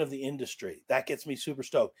position of the industry. That gets me super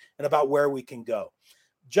stoked, and about where we can go.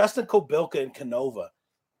 Justin Kobilka and Canova,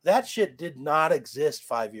 that shit did not exist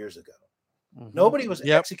 5 years ago. Mm-hmm. Nobody was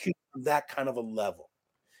executing on that kind of a level.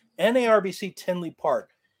 NARBC Tinley Park,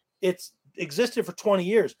 it's existed for 20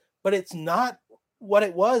 years, but it's not what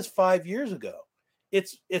it was 5 years ago.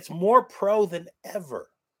 It's more pro than ever.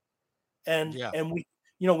 And we,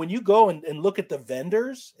 when you go and look at the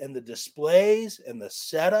vendors and the displays and the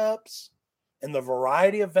setups and the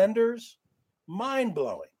variety of vendors, mind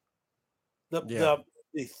blowing. The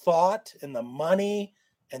thought and the money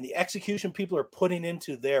and the execution people are putting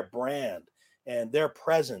into their brand and their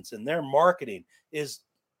presence and their marketing is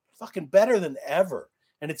fucking better than ever.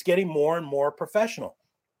 And it's getting more and more professional.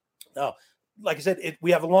 Now, like I said,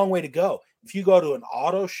 we have a long way to go. If you go to an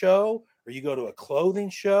auto show, or you go to a clothing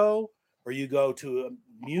show, or you go to a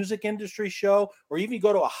music industry show, or even you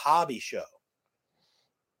go to a hobby show,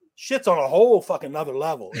 shit's on a whole fucking other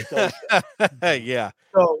level. Yeah.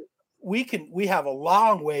 So we have a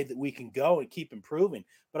long way that we can go and keep improving.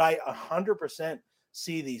 But I 100%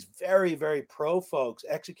 see these very, very pro folks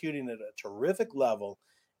executing at a terrific level.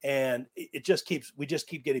 And we just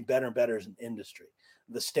keep getting better and better as an industry.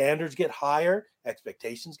 The standards get higher,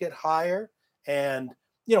 expectations get higher. And,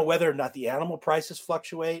 whether or not the animal prices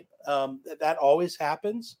fluctuate, that always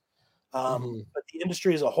happens. But the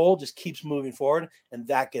industry as a whole just keeps moving forward. And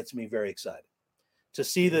that gets me very excited to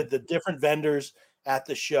see the different vendors at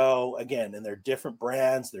the show again, and their different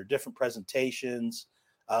brands, their different presentations,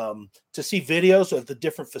 to see videos of the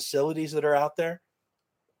different facilities that are out there.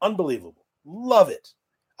 Unbelievable. Love it.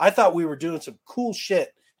 I thought we were doing some cool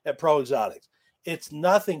shit at Pro Exotics. It's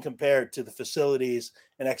nothing compared to the facilities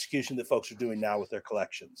and execution that folks are doing now with their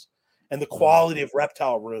collections and the quality of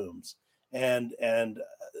reptile rooms. And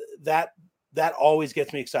that always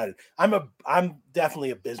gets me excited. I'm definitely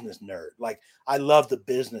a business nerd. Like, I love the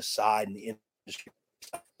business side and the industry.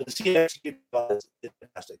 The CX is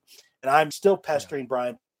fantastic. And I'm still pestering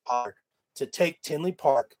Brian Potter to take Tinley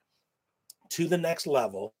Park to the next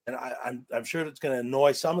level. And I'm sure it's going to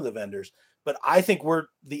annoy some of the vendors, but I think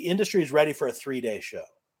the industry is ready for a 3-day show.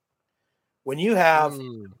 When you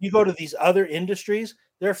go to these other industries,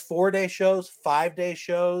 they're 4-day shows, 5-day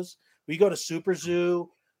shows. We go to Super Zoo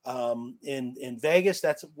in Vegas.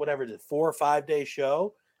 That's whatever it is, 4 or 5-day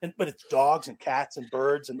show. But it's dogs and cats and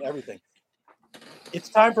birds and everything. It's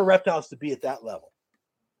time for reptiles to be at that level.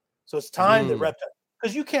 So it's time that reptiles,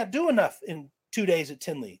 because you can't do enough in 2 days at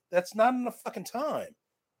Tinley. That's not enough fucking time.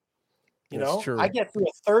 True. I get through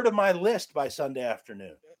a third of my list by Sunday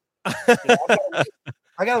afternoon.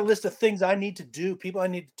 I got a list of things I need to do, people I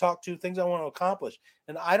need to talk to, things I want to accomplish.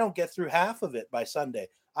 And I don't get through half of it by Sunday.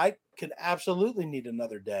 I could absolutely need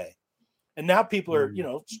another day. And now people are,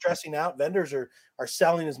 stressing out. Vendors are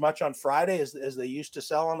selling as much on Friday as they used to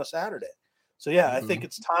sell on a Saturday. So, yeah, I think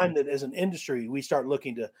it's time that as an industry, we start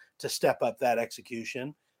looking to step up that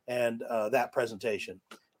execution and that presentation.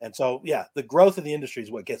 And so, yeah, the growth of the industry is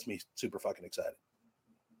what gets me super fucking excited.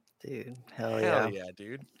 Dude, hell yeah,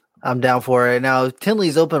 dude. I'm down for it. Now,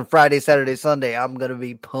 Tinley's open Friday, Saturday, Sunday. I'm going to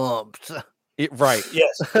be pumped. Right.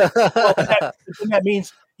 Yes. Well, that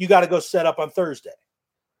means you got to go set up on Thursday,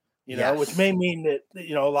 which may mean that,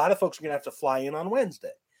 a lot of folks are going to have to fly in on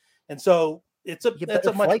Wednesday. And so it's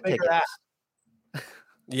a much bigger ask.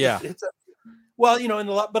 Yeah. But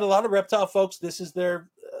a lot of reptile folks, this is their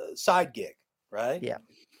side gig, right? Yeah.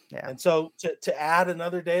 Yeah. And so to add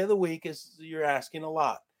another day of the week you're asking a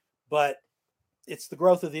lot, but it's the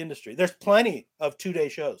growth of the industry. There's plenty of 2-day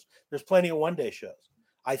shows. There's plenty of 1-day shows.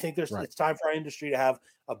 I think it's time for our industry to have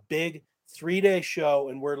a big 3-day show,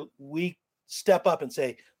 and where we step up and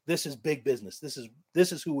say, this is big business.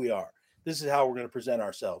 This is who we are. This is how we're going to present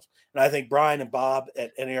ourselves. And I think Brian and Bob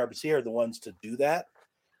at NARBC are the ones to do that.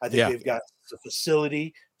 I think they've got the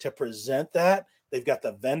facility to present that. They've got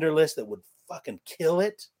the vendor list that would fucking kill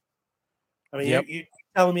it. I mean, you're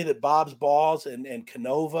telling me that Bob's Balls and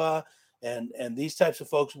Canova and these types of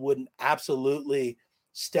folks wouldn't absolutely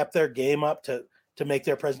step their game up to make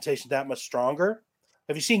their presentation that much stronger?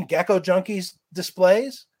 Have you seen Gecko Junkies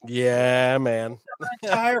displays? Yeah, man.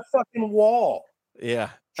 Entire fucking wall. Yeah.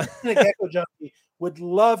 The Gecko Junkie would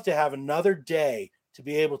love to have another day to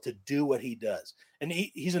be able to do what he does. And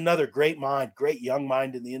he's another great mind, great young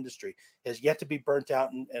mind in the industry. He has yet to be burnt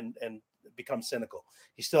out and become cynical.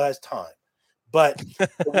 He still has time. But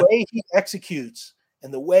the way he executes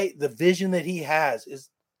and the vision that he has is,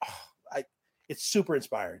 it's super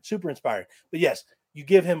inspiring. But yes, you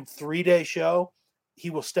give him 3-day show, he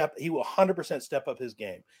will 100% step up his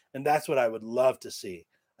game. And that's what I would love to see.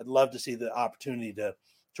 I'd love to see the opportunity to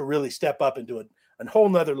really step up and do a whole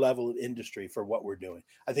nother level of industry for what we're doing.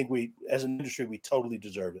 I think we, as an industry, we totally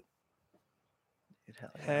deserve it.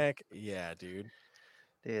 Heck yeah, dude.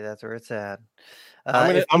 Dude, that's where it's at.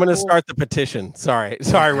 I'm gonna start the petition. Sorry,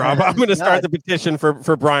 Rob. I'm gonna start the petition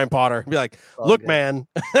for Brian Potter. Be like, look, man,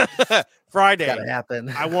 Friday. Gotta happen.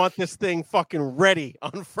 I want this thing fucking ready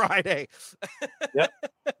on Friday. Yep,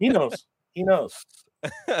 he knows.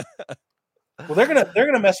 Well, they're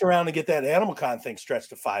gonna mess around and get that Animal Con thing stretched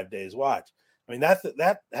to 5 days. Watch. I mean,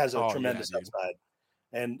 that has a tremendous upside,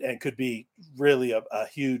 and could be really a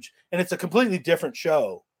huge. And it's a completely different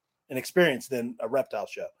show and experience than a reptile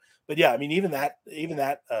show. But yeah, I mean, even that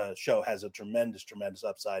show has a tremendous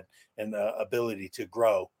upside and ability to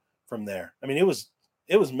grow from there. I mean, it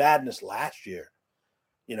was madness last year.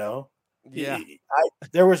 Yeah.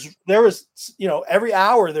 There was every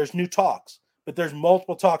hour there's new talks, but there's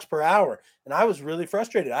multiple talks per hour. And I was really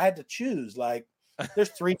frustrated. I had to choose,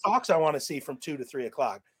 there's 3 talks I want to see from 2 to 3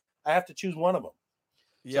 o'clock. I have to choose one of them.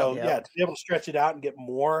 So to be able to stretch it out and get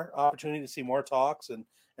more opportunity to see more talks and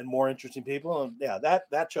more interesting people, and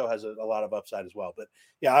that show has a lot of upside as well. But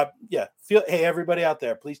hey, everybody out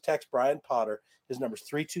there, please text Brian Potter. His number's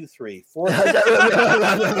 323-4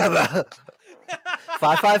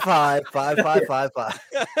 555-5555.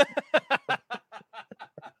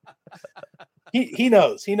 He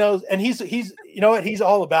knows, and he's you know what, he's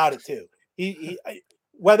all about it too. He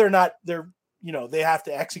whether or not they're they have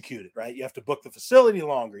to execute it, right? You have to book the facility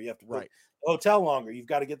longer, you have to book the hotel longer, you've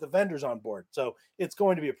got to get the vendors on board. So it's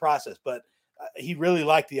going to be a process, but he really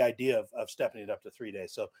liked the idea of stepping it up to 3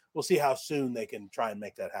 days. So we'll see how soon they can try and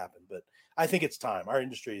make that happen. But I think it's time. Our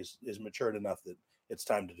industry is matured enough that it's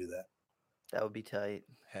time to do that. That would be tight.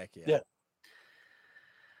 Heck yeah. Yeah.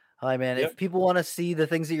 Hi, man. If people want to see the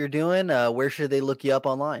things that you're doing, where should they look you up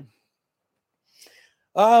online?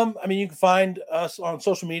 I mean, you can find us on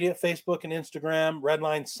social media, Facebook and Instagram,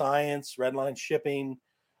 Redline Science, Redline Shipping,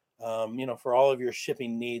 for all of your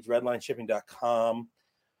shipping needs, redlineshipping.com.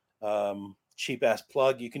 Cheap ass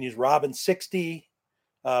plug. You can use Robyn 60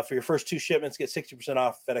 for your first 2 shipments, get 60%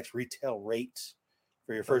 off FedEx retail rates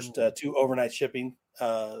for your first 2 overnight shipping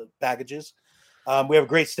packages. We have a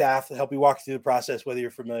great staff to help you walk through the process, whether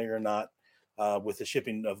you're familiar or not with the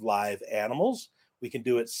shipping of live animals. We can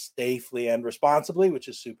do it safely and responsibly, which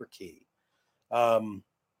is super key. But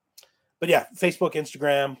yeah, Facebook,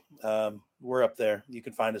 Instagram, we're up there. You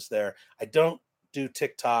can find us there. I don't do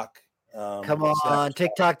TikTok. Come on,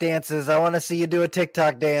 TikTok dances. I want to see you do a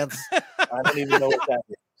TikTok dance. I don't even know what that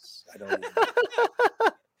is. I don't even know.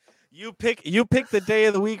 You pick the day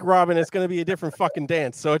of the week, Robyn. It's going to be a different fucking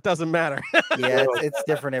dance, so it doesn't matter. Yeah, it's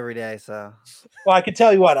different every day. So, well, I can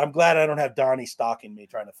tell you what. I'm glad I don't have Donnie stalking me,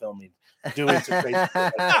 trying to film me doing some crazy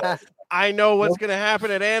stuff. I know what's going to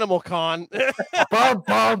happen at Animal Con. Bum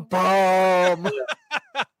bum bum.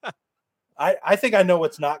 I think I know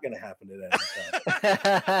what's not going to happen at Animal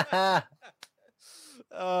Con.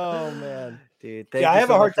 Oh man, dude! I have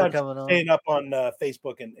a hard time staying up on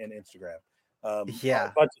Facebook and Instagram. A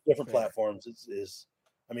bunch of different platforms. It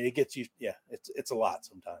gets you. Yeah, it's a lot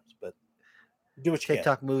sometimes, but do what you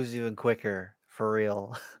TikTok can. moves you in quicker, for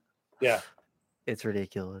real. Yeah, it's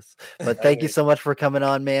ridiculous. But thank you so much for coming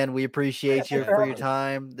on, man. We appreciate you for your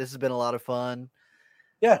time. This has been a lot of fun.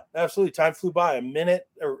 Yeah, absolutely. Time flew by. A minute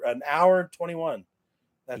or an hour and 21.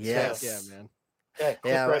 That's man.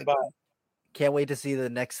 Yeah, right by. Can't wait to see the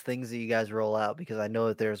next things that you guys roll out, because I know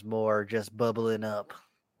that there's more just bubbling up.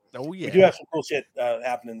 Oh yeah, we do have some cool shit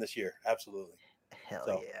happening this year. Absolutely. Hell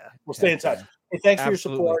yeah. We'll stay in touch. Hey, thanks for your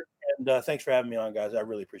support, and thanks for having me on, guys. I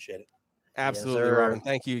really appreciate it. Absolutely, yes, Robyn.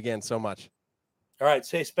 Thank you again so much. All right,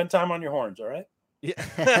 spend time on your horns. All right. Yeah.